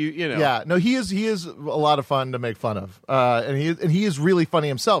back. So you know. Yeah, no, he is a lot of fun to make fun of, and he is really funny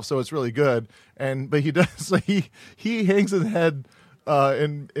himself. So it's really good. But he does he hangs his head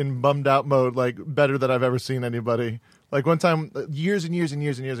in bummed out mode like better than I've ever seen anybody. Like one time, years and years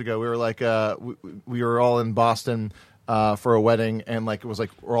ago, we were like we were all in Boston for a wedding, and like it was like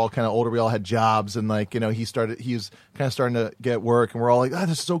we're all kind of older. We all had jobs, and like he was kind of starting to get work, and we're all like, oh,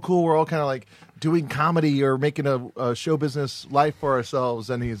 this is so cool. We're all kind of like doing comedy or making a show business life for ourselves.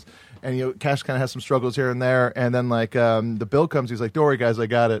 And Cash kind of has some struggles here and there, and then like the bill comes. He's like, don't worry, guys, I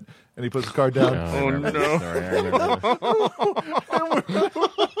got it. And he puts the card down. Oh no! Sorry, I remember this.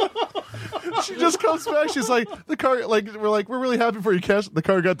 She just comes back. She's like, the car, like, we're really happy for you, Cash. The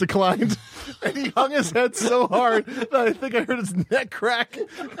car got declined. And he hung his head so hard that I think I heard his neck crack.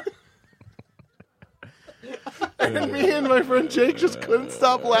 And me and my friend Jake just couldn't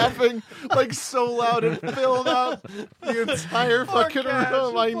stop laughing, like so loud it filled out the entire fucking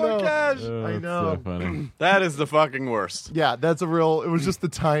room. I know. I know. So funny. That is the fucking worst. Yeah, it was just the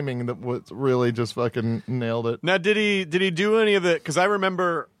timing that was really just fucking nailed it. Now, did he do any of it? Because I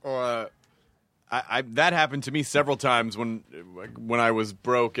remember that happened to me several times when I was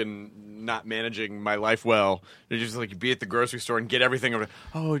broke and not managing my life well. It's just like you'd be at the grocery store and get everything over.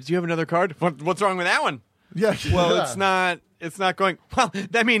 Oh, do you have another card? What's wrong with that one? Yeah. Well, yeah. it's not going. Well,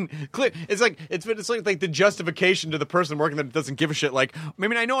 I mean, it's like the justification to the person working that doesn't give a shit. Like, I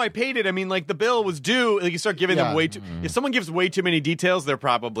mean, I know I paid it. I mean, like the bill was due. Like you start giving them way too. If someone gives way too many details, they're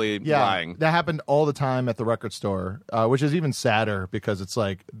probably lying. That happened all the time at the record store, which is even sadder because it's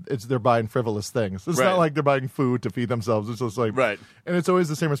like they're buying frivolous things. It's Right. not like they're buying food to feed themselves. It's just like Right. and it's always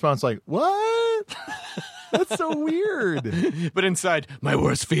the same response, like what? That's so weird. But inside, my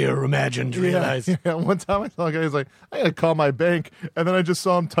worst fear imagined, realized. Yeah. One time I saw a guy who's like, I gotta call my bank, and then I just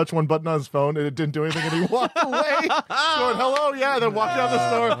saw him touch one button on his phone, and it didn't do anything, and he walked away, going, "Hello, yeah." And then walked down the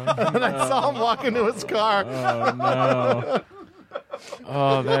store, and then I saw him walk into his car. Oh no!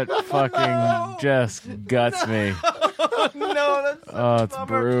 Oh, that fucking just guts me. No, that's Oh, it's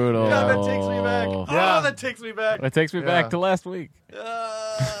brutal. God, that takes me back. Yeah. Oh, that takes me back. It takes me back to last week.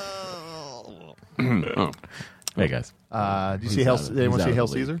 Hey guys, Did you see Hail? Anyone see Hail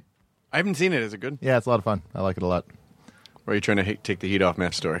Caesar? I haven't seen it. Is it good? Yeah, it's a lot of fun. I like it a lot. Or are you trying to take the heat off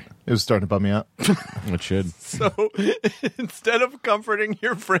Matt's story? It was starting to bum me out. it should. So instead of comforting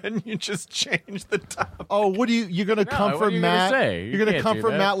your friend, you just change the topic. Oh, what are you're going to what comfort are you gonna Matt? say? You You're going to can't do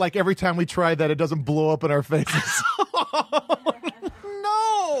comfort that. Matt like every time we try that it doesn't blow up in our faces.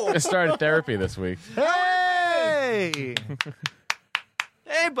 No. I started therapy this week. Hey!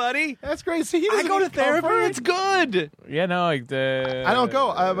 Hey, buddy. That's great. See, he I doesn't go to need therapy. comfort. It's good. Yeah, no, I don't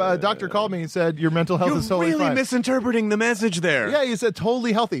go. A doctor called me and said your mental health You're is totally really fine. misinterpreting the message there. Yeah, he said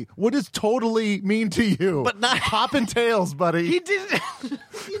totally healthy. What does totally mean to you? But not- popping tails, buddy. He didn't.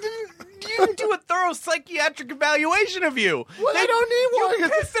 You didn't do a thorough psychiatric evaluation of you. Well, I don't need one.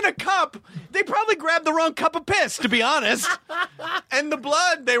 You pissed in a cup. They probably grabbed the wrong cup of piss, to be honest. And the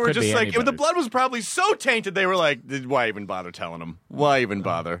blood, they were Could just be like, anybody's. the blood was probably so tainted, they were like, why even bother telling him? Why even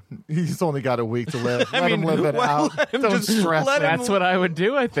bother? He's only got a week to live. Let mean, him live it why out. let him Don't just stress let it. him- That's what I would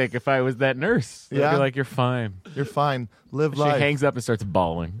do, I think, if I was that nurse. I'd Yeah? be like, you're fine. You're fine. Live She life. hangs up and starts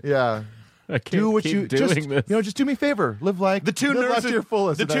bawling. Yeah. I can't Do what keep you doing just. this. Just do me a favor. Live like The two live life nurses, to your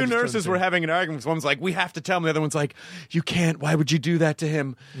fullest. the And two that just nurses turns were into- having an argument. One's like, "We have to tell him." The other one's like, "You can't. Why would you do that to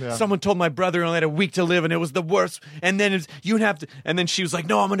him? Yeah. Someone told my brother he only had a week to live, and it was the worst. And then you'd have to." And then she was like,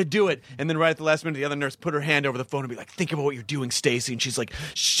 "No, I'm going to do it." And then right at the last minute, the other nurse put her hand over the phone and be like, "Think about what you're doing, Stacy." And she's like,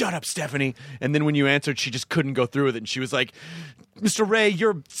 "Shut up, Stephanie." And then when you answered, she just couldn't go through with it. And she was like, "Mr. Ray,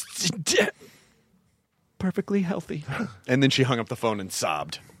 you're perfectly healthy." And then she hung up the phone and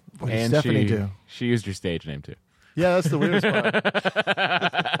sobbed. What did And Stephanie do? she used your stage name, too. Yeah, that's the weirdest part.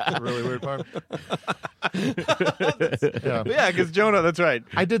 That's the really weird part. Yeah. Yeah, because Jonah, that's right.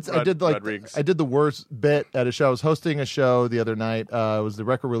 I did Rodriguez. the worst bit at a show. I was hosting a show the other night. It was the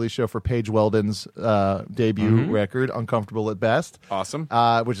record release show for Paige Weldon's debut record, Uncomfortable at Best. Awesome.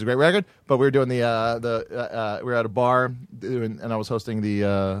 Which is a great record. But we were doing we were at a bar and I was hosting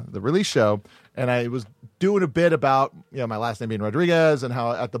the release show, and I was doing a bit about my last name being Rodriguez and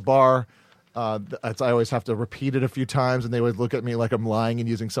how at the bar. I always have to repeat it a few times, and they would look at me like I'm lying and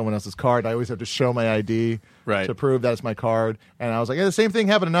using someone else's card. I always have to show my ID to prove that it's my card. And I was like, the same thing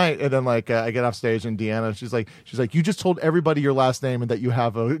happened tonight. And then I get off stage, and Deanna, she's like, you just told everybody your last name and that you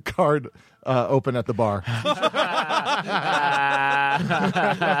have a card open at the bar.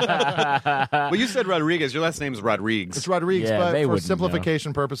 Well, you said Rodriguez. Your last name is Rodriguez. It's Rodriguez, Yeah, they but for wouldn't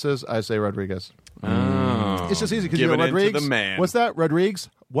simplification purposes, I say Rodriguez. Oh. It's just easy because Giving in to Rodriguez. the man. What's that? Rodriguez?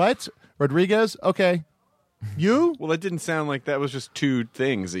 What? Rodriguez? Okay. You? Well, it didn't sound like that was just two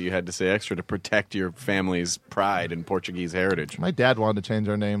things that you had to say extra to protect your family's pride and Portuguese heritage. My dad wanted to change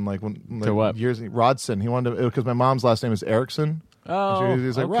our name To what? years. Rodson. He wanted to because my mom's last name is Erickson. Oh, He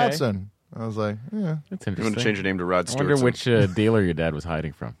was like okay. Rodson. I was like, yeah. That's You interesting. want to change your name to Rod I Stewart? wonder which dealer your dad was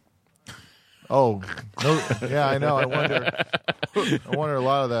hiding from. Oh, no, yeah, I know. I wonder a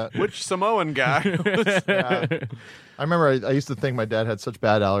lot of that. Which Samoan guy? was- Yeah. I remember I used to think my dad had such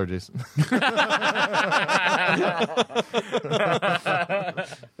bad allergies.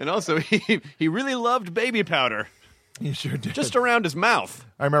 And also, he really loved baby powder. He sure did. Just around his mouth.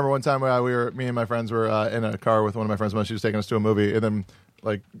 I remember one time me and my friends were in a car with one of my friends when she was taking us to a movie, and then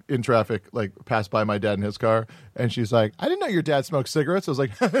in traffic, passed by my dad in his car, and she's like, "I didn't know your dad smoked cigarettes." I was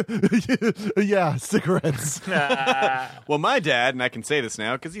like, "Yeah, cigarettes." Well, my dad, and I can say this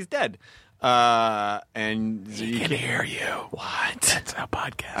now because he's dead. And he can hear you. What? That's how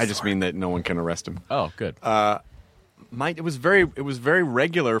podcasts. I just mean that no one can arrest him. Oh, good. It was very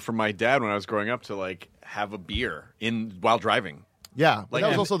regular for my dad when I was growing up to have a beer while driving. Yeah, but that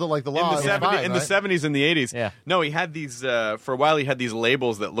was also the law. in the It was 70s, fine, in the right? 70s and the 80s. Yeah. No, he had these for a while. He had these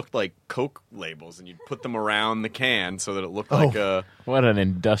labels that looked like Coke labels, and you'd put them around the can so that it looked like a. What an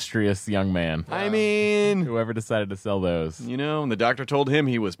industrious young man. I mean, Whoever decided to sell those. and the doctor told him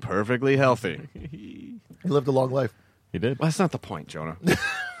he was perfectly healthy. He lived a long life. He did. Well, that's not the point, Jonah.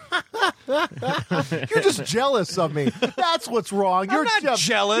 You're just jealous of me. That's what's wrong. You're not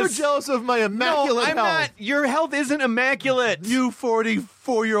jealous. You're jealous of my immaculate I'm health. not. Your health isn't immaculate. You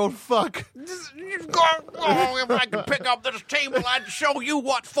 44-year-old fuck. If I could pick up this table, I'd show you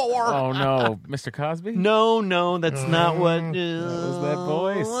what for. Oh, no. Mr. Cosby? No, that's not what. was that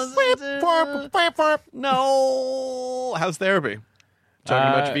voice. No. How's therapy? Talking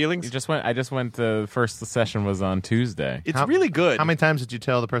about your feelings? I just went. The first session was on Tuesday. It's really good. How many times did you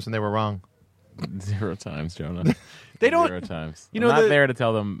tell the person they were wrong? 0 times, Jonah. They don't. 0 times. You I'm know, not there to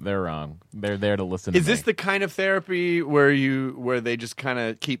tell them they're wrong. They're there to listen. Is to this me. the kind of therapy where they just kind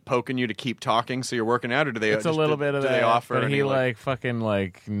of keep poking you to keep talking so you're working out, or do they? It's a little bit of do that. They offer? But any, he like fucking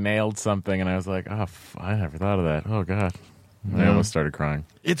like nailed something, and I was like, oh, I never thought of that. Oh god, I almost started crying.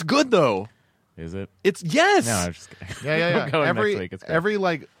 It's good though. Is it? It's yes. No, I'm just kidding. Yeah. I'm going every next week. It's good. every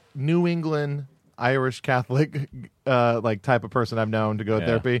like New England Irish Catholic like type of person I've known to go to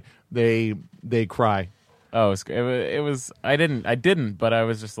Yeah. therapy, they cry. Oh, it was. I didn't, but I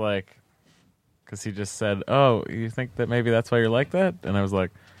was just like, because he just said, "Oh, you think that maybe that's why you're like that?" And I was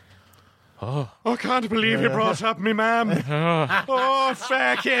like, I can't believe you brought up me, ma'am. Oh,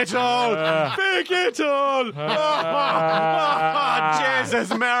 fake it all. Fake it all. Oh,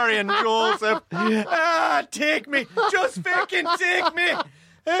 Jesus, Mary and Joseph. Take me. Just fucking take me.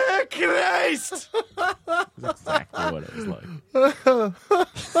 Christ. "That's exactly what it was like."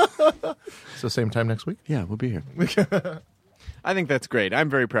 So same time next week. Yeah, we'll be here. I think that's great. I'm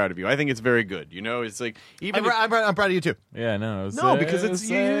very proud of you. I think it's very good. You know, it's like even I'm proud of you too. Yeah, no, it was, No, because it it's-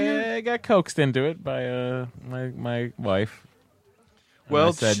 was, you- I got coaxed into it by my wife. And Well,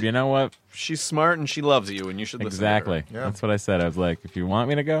 I said, you know what? she's smart and she loves you, and you should listen Exactly. to her. Yeah. That's what I said. I was like, if you want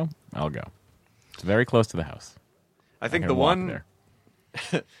me to go, I'll go. It's very close to the house. I think can the walk one. there.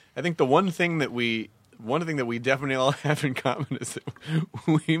 I think the one thing that we definitely all have in common is that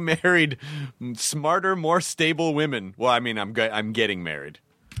we married smarter, more stable women. Well, I mean, I'm getting married,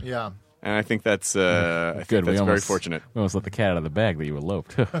 Yeah. and I think that's I think Good. that's we very almost, fortunate. We almost let the cat out of the bag that you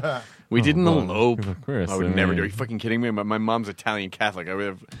eloped. We didn't well, elope. of course, I would I never mean- do. Are you fucking kidding me? My mom's Italian Catholic.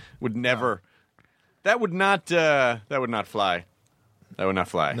 I would never. That would not fly. That would not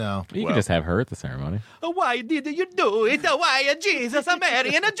fly. No. You Well. can just have her at the ceremony. Why did you do it? Why, Jesus,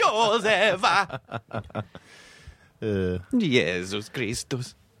 Mary, and Joseph? Jesus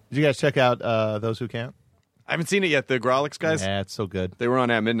Christus. Did you guys check out Those Who Can't? I haven't seen it yet. The Grolix guys. Yeah, it's so good. They were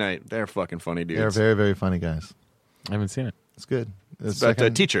on at midnight. They're fucking funny dudes. They're very, very funny guys. I haven't seen it. It's good. It's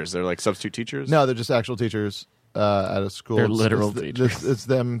about teachers. They're like substitute teachers. No, they're just actual teachers at a school. They're It's- literal it's, teachers. It's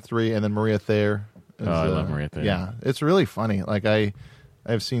them three, and then Maria Thayer. Is, I love Maria Thayer. Yeah, it's really funny. Like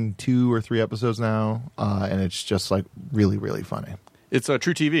I've seen 2 or 3 episodes now, and it's just like really, really funny. It's True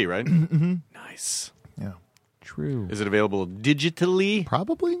TV, right? Mm-hmm. Nice. Yeah, True. Is it available digitally?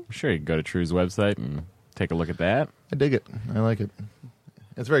 probably. I'm sure you can go to True's website and take a look at that. I dig it. I like it.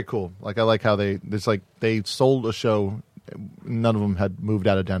 It's very cool. Like I like how they sold a show. None of them had moved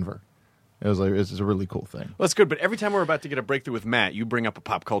out of Denver. It was like it's a really cool thing. Well, that's good. But every time we're about to get a breakthrough with Matt, you bring up a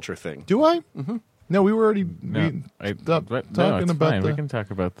pop culture thing. Do I? Mm-hmm. No, we were already No, stopped no, talking it's about fine. the. We can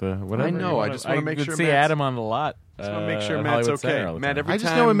talk about the whatever. I know, you I wanna- just wanna make would sure see Matt's- Adam on the lot. Just wanna make sure at Matt's Hollywood okay. Center all the Matt, time. every I just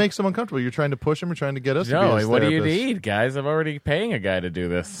time- know it makes them uncomfortable. You're trying to push him. You're trying to get us. to be No, his what do you therapist. need, guys? I'm already paying a guy to do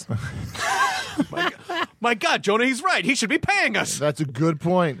this. My God, Jonah, he's right. He should be paying us. That's a good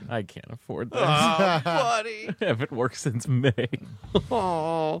point. I can't afford this. Oh, buddy. I haven't worked since May.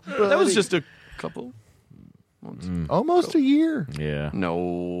 Oh, that was just a couple. Almost a year. Yeah.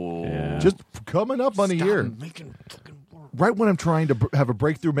 No. Yeah. Just coming up on a year. Making fucking work. Right when I'm trying to have a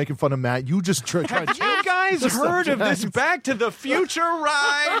breakthrough making fun of Matt, you just try to Have you guys heard of this Back to the Future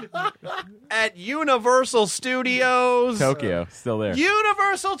ride at Universal Studios? Tokyo, still there.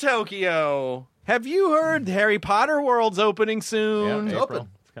 Universal Tokyo. Have you heard Harry Potter World's opening soon? Yeah, April. April.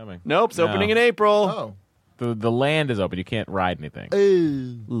 It's coming. Nope, it's No. opening in April. Oh. The land is open. You can't ride anything.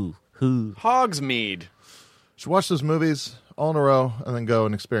 Hogsmeade. Should watch those movies all in a row and then go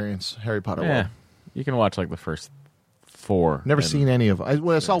and experience Harry Potter Yeah. World. You can watch like the first 4. Never and- seen any of them.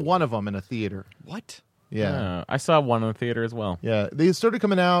 I saw one of them in a theater. What? Yeah. I saw one in the theater as well. Yeah. They started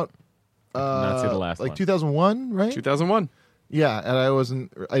coming out Not see the last like one. 2001, right? 2001. Yeah, and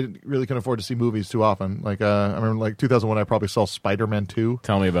I really couldn't afford to see movies too often. Like I remember like 2001 I probably saw Spider-Man 2.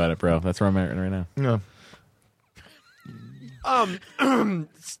 Tell me about it, bro. That's where I'm at right now. Yeah.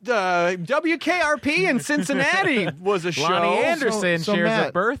 WKRP in Cincinnati was a show. Lonnie Anderson So shares a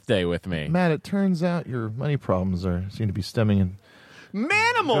Matt- birthday with me. Matt, it turns out your money problems seem to be stemming in.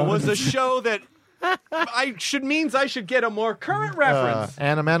 Manimal was a show that means I should get a more current reference.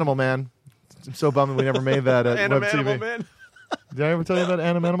 Animanimal Man. I'm so bummed we never made that at Web Animanimal TV. Man. Did I ever tell you about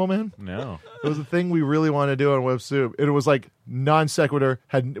Animanimal Man? No. It was a thing we really wanted to do on Web Soup. It was like non sequitur.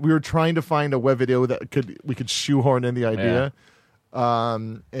 We were trying to find a web video that we could shoehorn in the idea.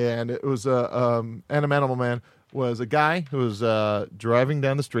 And it was Animanimal Man was a guy who was driving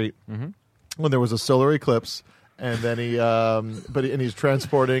down the street when there was a solar eclipse, and then he's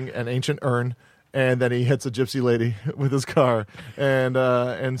transporting an ancient urn. And then he hits a gypsy lady with his car,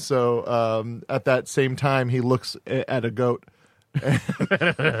 and so at that same time he looks at a goat,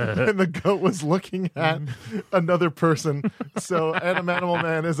 and the goat was looking at another person. So Animanimal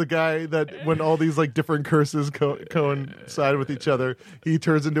Man is a guy that when all these like different curses coincide with each other, he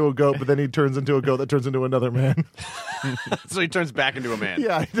turns into a goat, but then he turns into a goat that turns into another man. So he turns back into a man.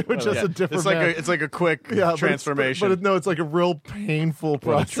 Yeah, just a different man. It's like a quick transformation. But no, it's like a real painful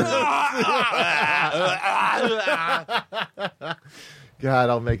process. God,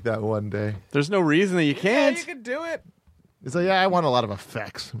 I'll make that one day. There's no reason that you can't. Yeah, you can do it. It's like, I want a lot of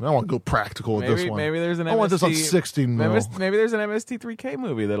effects. I want to go practical with this one. Maybe there's an I want this on 16 mil. Maybe there's an MST3K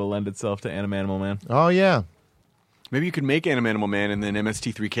movie that'll lend itself to Animanimal Man. Oh, yeah. Maybe you could make Animanimal Man and then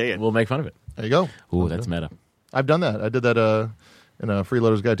MST3K it. We'll make fun of it. There you go. Ooh, that's meta. I've done that. I did that in a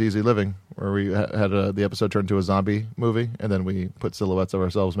Freeloader's Guide to Easy Living, where we had the episode turned into a zombie movie, and then we put silhouettes of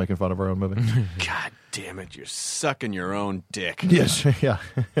ourselves making fun of our own movie. God damn it, you're sucking your own dick. Yes, yeah.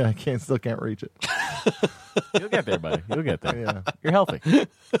 I still can't reach it. You'll get there, buddy. You'll get there. Yeah. You're healthy.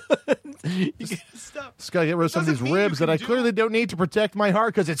 You gotta stop. Just gotta get rid of some of these ribs that I clearly don't need to protect my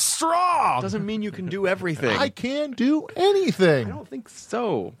heart because it's strong. Doesn't mean you can do everything. I can do anything. I don't think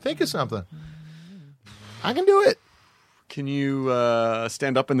so. Think of something. I can do it. Can you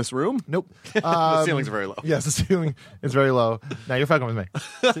stand up in this room? Nope. The ceilings are very low. Yes, the ceiling is very low. Now you're fucking with me.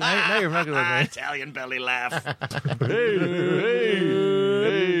 See, now you're fucking with me. Italian belly laugh.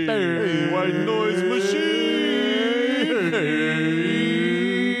 hey, white noise machine.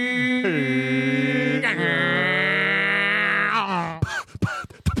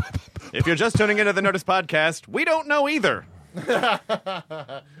 If you're just tuning into the Nerdist podcast, we don't know either.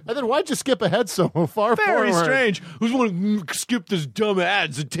 And then why'd you skip ahead so far Very forward? strange. Who's want to skip this dumb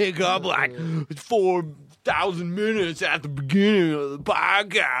ads and take up like 4,000 minutes at the beginning of the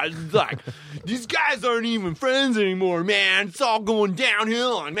podcast? It's like, these guys aren't even friends anymore, man. It's all going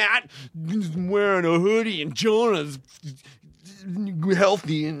downhill. And Matt is wearing a hoodie and Jonah's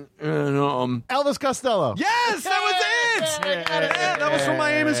healthy and Elvis Costello. Yes, that was it. Yeah, that was from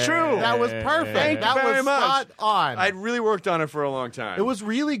My Aim Is True. That was perfect. Thank you that very was much. spot on. I'd really worked on it for a long time. It was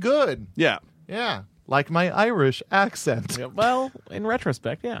really good. Yeah. Yeah. Like my Irish accent. Yeah, well, in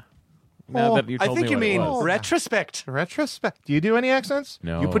retrospect, yeah. Now that you I told think me you what it mean was. retrospect. Retrospect. Do you do any accents?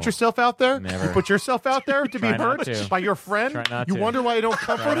 No. You put yourself out there? Never. You put yourself out there to be Try not heard to. by your friend? Try not you to. wonder why I don't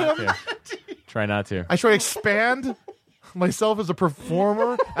comfort Try not him? to. Try not to. I try to expand myself as a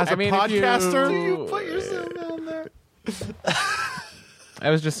performer, as a podcaster. You put yourself out there. I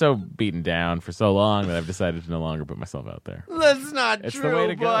was just so beaten down for so long that I've decided to no longer put myself out there. That's not It's true, the way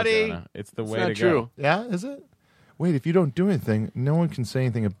to go, buddy. Jonah. It's the way not to true. go. Yeah, is it? Wait, if you don't do anything, no one can say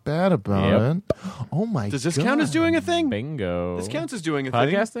anything bad about it. Oh my god. Does this count as doing a thing? Bingo. This counts as doing a thing.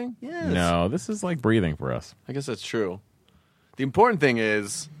 Podcasting? Yes. No, this is like breathing for us. I guess that's true. The important thing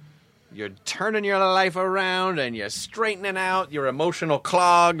is you're turning your life around and you're straightening out your emotional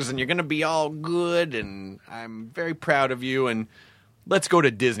clogs and you're going to be all good, and I'm very proud of you, and let's go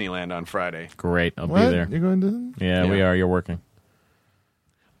to Disneyland on Friday. Great. I'll What? be there. You're going to? Yeah, we are. You're working.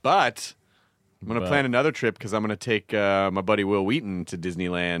 But I'm going to plan another trip because I'm going to take my buddy Will Wheaton to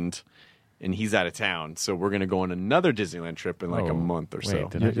Disneyland, and he's out of town. So we're going to go on another Disneyland trip in like a month or so.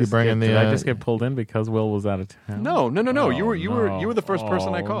 Did You- I you just bringing get, the, did I just get pulled in because Will was out of town? No. Oh, you were the first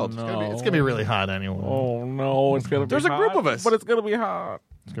person I Oh, called. no. It's gonna be really hot anyway. Oh no, it's gonna be There's a group hot, of us. but it's gonna be hot.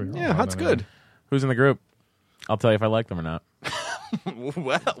 It's gonna be Yeah, hot's good. Who's in the group? I'll tell you if I like them or not.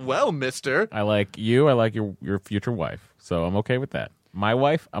 well, mister. I like you. I like your future wife. So I'm okay with that. My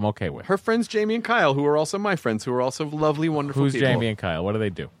wife, I'm okay with. Her friends Jamie and Kyle, who are also my friends, who are also lovely, wonderful Who's people. Jamie and Kyle? What do they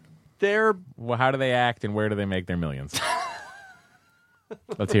do? They're Well, how do they act and where do they make their millions?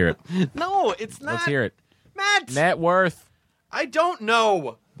 Let's hear it. no, it's not. Let's hear it. Matt, Net worth. I don't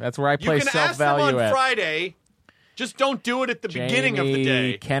know. That's where I You place can ask them self-value on at. Friday. Just don't do it at the beginning of the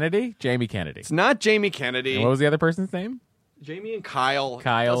day. Kennedy? Jamie Kennedy. It's not Jamie Kennedy. And what was the other person's name? Jamie and Kyle.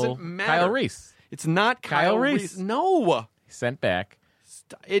 Kyle. Doesn't matter. Kyle Reese. It's not Kyle Reese. No. Sent back.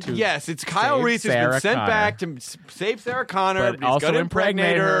 Yes, it's Kyle save Reese who's been Sarah sent Connor. back to save Sarah Connor. But he's also got to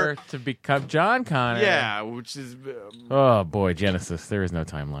impregnate her to become John Connor. Yeah, which is... Oh, boy, Genesis. There is no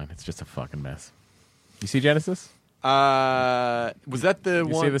timeline. It's just a fucking mess. You see Genesis? was that the You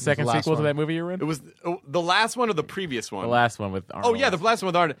one? see the second last sequel to one. that movie you were in? It was the last one or the previous one? The last one with Arnold. Oh, yeah, the last one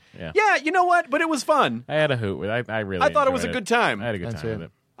with Arnold. Yeah. Yeah, you know what? But it was fun. I had a hoot with it. I really I thought it was enjoyed a good time. I had a good That's time it. with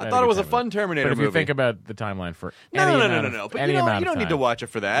it. I had thought good it was a time with fun Terminator But if movie. you think about the timeline for No. But any you amount don't of need to time, watch it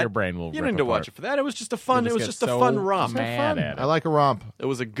for that. your brain will You don't rip need to watch apart. it for that. It was just a fun. It You'll was just just a get fun so romp. mad at it. I like a romp. It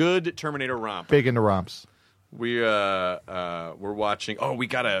was a good Terminator romp. Big into romps. We're watching. Oh, we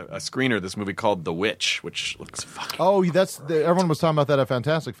got a screener. This movie called The Witch, which looks fucking. Oh, everyone was talking about that at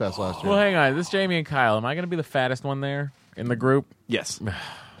Fantastic Fest last year. Well, hang on. This is Jamie and Kyle. Am I going to be the fattest one there? in the group? Yes.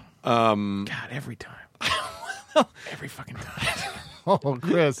 God, every time. Every fucking time. Oh,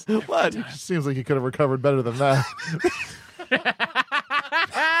 Chris. What? It seems like you could have recovered better than that.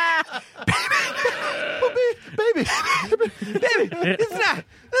 Baby, It's not.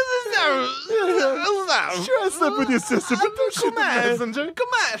 sure I slept with your sister, but don't shoot the messenger. Come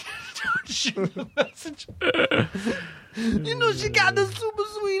on. Don't shoot the messenger. You know she got the super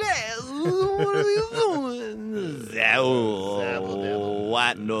sweet ass. What are you doing?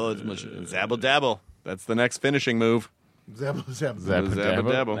 What noise machine? Zabble dabble. That's the next finishing move. Zabble, zabble.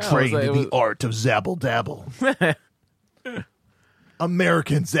 Zabble dabble. Trained in the art of zabble dabble.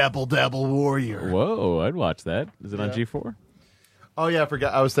 American zabble dabble warrior. Whoa, I'd watch that. Is it on G4? Oh yeah, I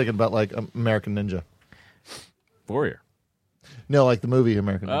forgot. I was thinking about like American Ninja. Warrior. No, like the movie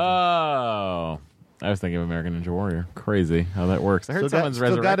American Ninja. Oh. I was thinking of American Ninja Warrior. Crazy how that works. I heard someone's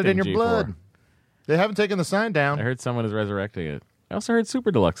resurrecting got it in your G4. blood. They haven't taken the sign down. I heard someone is resurrecting it. I also heard Super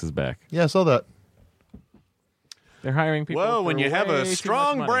Deluxe is back. Yeah, I saw that. They're hiring people. Well, when for you have way a too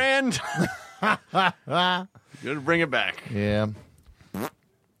strong much money. brand, you gotta bring it back. Yeah.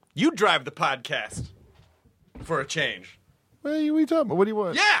 You drive the podcast for a change. What are you talking about? What do you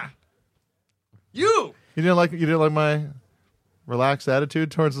want? Yeah. You didn't like my relaxed attitude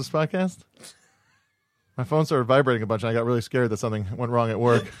towards this podcast? My phone started vibrating a bunch, and I got really scared that something went wrong at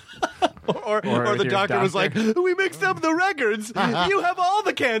work. or the doctor was like, "We mixed up the records. You have all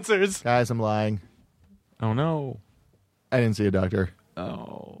the cancers." Guys, I'm lying. Oh no. I didn't see a doctor.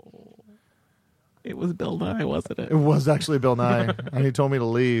 Oh. It was Bill Nye, wasn't it? It was actually Bill Nye, and he told me to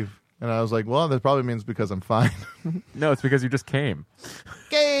leave. And I was like, well, that probably means because I'm fine. No, it's because you just came.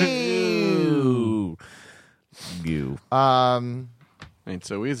 Goo. Goo. Ain't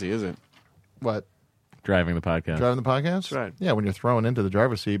so easy, is it? What? Driving the podcast. Driving the podcast? That's right. Yeah, when you're thrown into the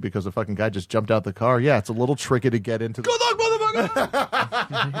driver's seat because the fucking guy just jumped out the car. Yeah, it's a little tricky to get into. Good luck, motherfucker!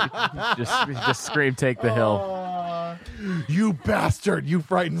 just scream, take the hill. You bastard! You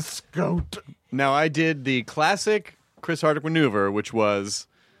frightened scout! Now, I did the classic Chris Hardwick maneuver, which was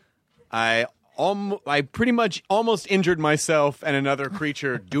I pretty much almost injured myself and another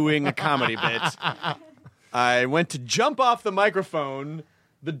creature doing a comedy bit. I went to jump off the microphone.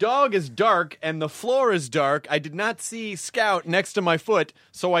 The dog is dark and the floor is dark. I did not see Scout next to my foot,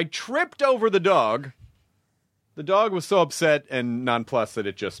 so I tripped over the dog. The dog was so upset and nonplussed that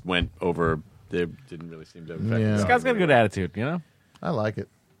it just went over. It didn't really seem to affect the dog. Scout's got a good attitude, you know? I like it.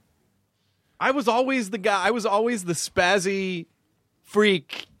 I was always the guy. I was always the spazzy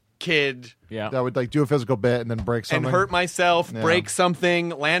freak kid. Yeah. That would like do a physical bit and then break something. And hurt myself, Yeah. break something,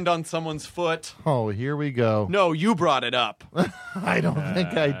 land on someone's foot. Oh, here we go. No, you brought it up. I don't think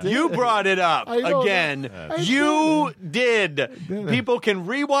I did. You brought it up I don't again. know. You did. People can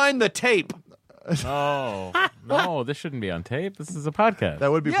rewind the tape. Oh. No, this shouldn't be on tape. This is a podcast.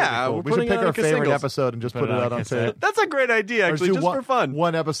 That would be pretty Yeah, cool. we're We should putting pick it on our favorite singles. episode and just put it out on cassette. tape. That's a great idea, Or actually, do just one, for fun.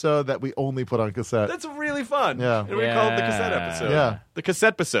 One episode that we only put on cassette. That's really fun. Yeah. And we call it the cassette episode. Yeah. The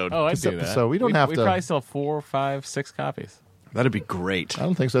cassette episode. Oh, I'd Cassette do that. episode. We don't have We'd to- probably sell 4, 5, 6 copies. That'd be great. I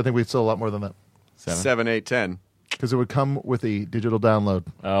don't think so. I think we'd sell a lot more than that 7, 8, 10. because it would come with a digital download.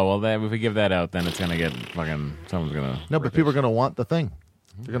 Oh, well, then if we give that out, then it's going to get fucking... Someone's going to... No, but people are going to want the thing.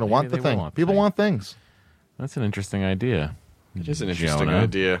 They're going to Maybe want the they will thing. want the People thing. want things. That's an interesting idea. It is an interesting Jonah.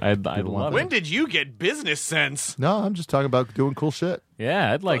 idea. I'd People love want it. When did you get business sense? No, I'm just talking about doing cool shit.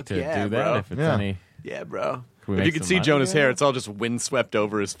 Yeah, I'd like Fuck to yeah, do that bro. if it's Yeah. any... Yeah, bro. Can we If make you could some see money Jonah's together? hair, it's all just windswept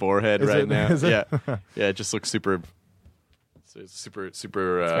over his forehead Is right it- now. is it? Yeah, yeah, it just looks super, super.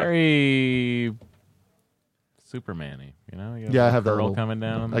 Very Superman-y, you know? You got Yeah, I a have that curl little- coming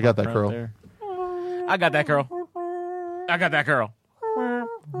down. I got that front curl. there. I got that curl. I got that curl.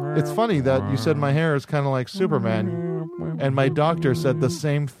 It's funny that you said my hair is kind of like Superman, and my doctor said the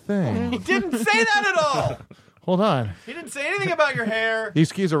same He thing. didn't say that at all. Hold on. He didn't say anything about your hair. These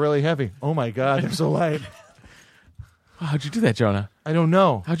skis are really heavy. Oh my God, they're so light. How'd you do that, Jonah? I don't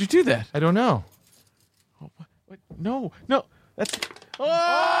know. How'd you do that? I don't know. Wait, no. That's...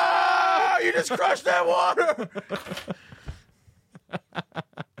 Oh, you just crushed that water.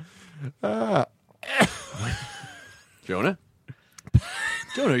 Jonah?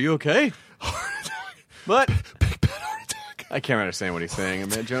 Jonah, are you okay? What? Big bad heart attack. I can't understand what he's saying.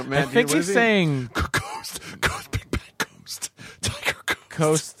 I think he's saying Ghost, big bad ghost, tiger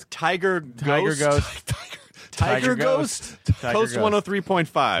ghost, Tiger Tiger Ghost. Tiger Ghost. Coast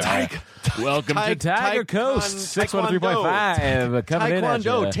 103.5. Welcome to Tiger Coast, 613.5. Coming in at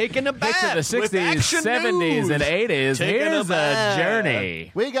Taekwondo, you. taking a bath Hits of the with 60s, Action 70s, News. and 80s. Taking Here's a a bath.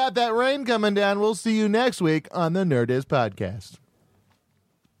 journey. We got that rain coming down. We'll see you next week on the Nerdist Podcast.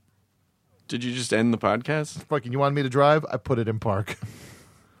 Did you just end the podcast? Fucking, you wanted me to drive? I put it in park.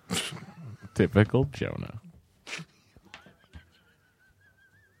 Typical Jonah.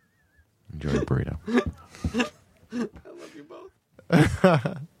 Enjoy your burrito. I love you both.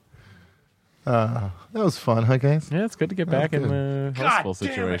 That was fun, huh, guys? Yeah, it's good to get back in the hostful damn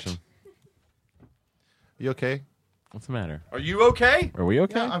it. situation. You okay? What's the matter? Are you okay? Are we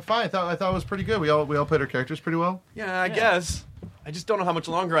okay? Yeah, I'm fine. I thought it was pretty good. We all played our characters pretty well. Yeah, I guess. I just don't know how much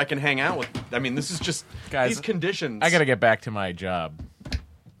longer I can hang out with. I mean, this is just Guys, these conditions. I got to get back to my job.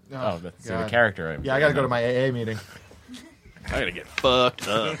 Oh, that's God. the character. Yeah, I got to go to my AA meeting. I got to get fucked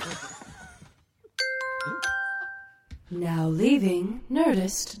up. Now leaving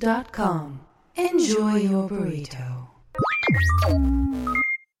Nerdist.com. Enjoy your burrito.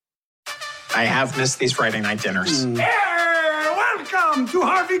 I have missed these Friday night dinners. Welcome to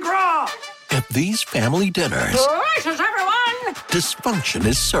Harvey Graw. At these family dinners, Delicious, everyone. dysfunction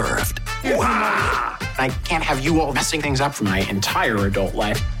is served. I can't have you all messing things up for my entire adult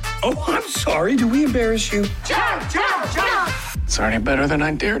life. Oh, I'm sorry. Do we embarrass you? Jump, jump, jump. It's already better than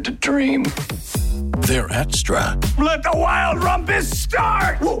I dared to dream. They're extra. Let the wild rumpus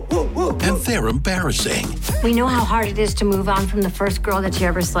start. Woo, woo, woo. And they're embarrassing. We know how hard it is to move on from the first girl that you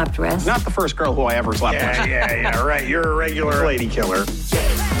ever slept with. Not the first girl who I ever slept with. Yeah, right. You're a regular lady killer.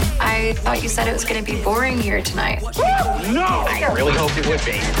 I thought you said it was going to be boring here tonight. No. I really hoped it would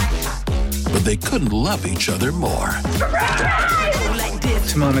be. But they couldn't love each other more.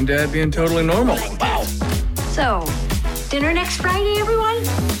 It's Mom and Dad being totally normal. Wow. So, dinner next Friday, everyone?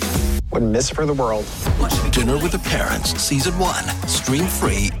 Wouldn't miss it for the world. Dinner with the Parents, Season 1. Stream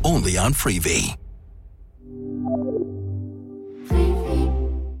free only on Freevee.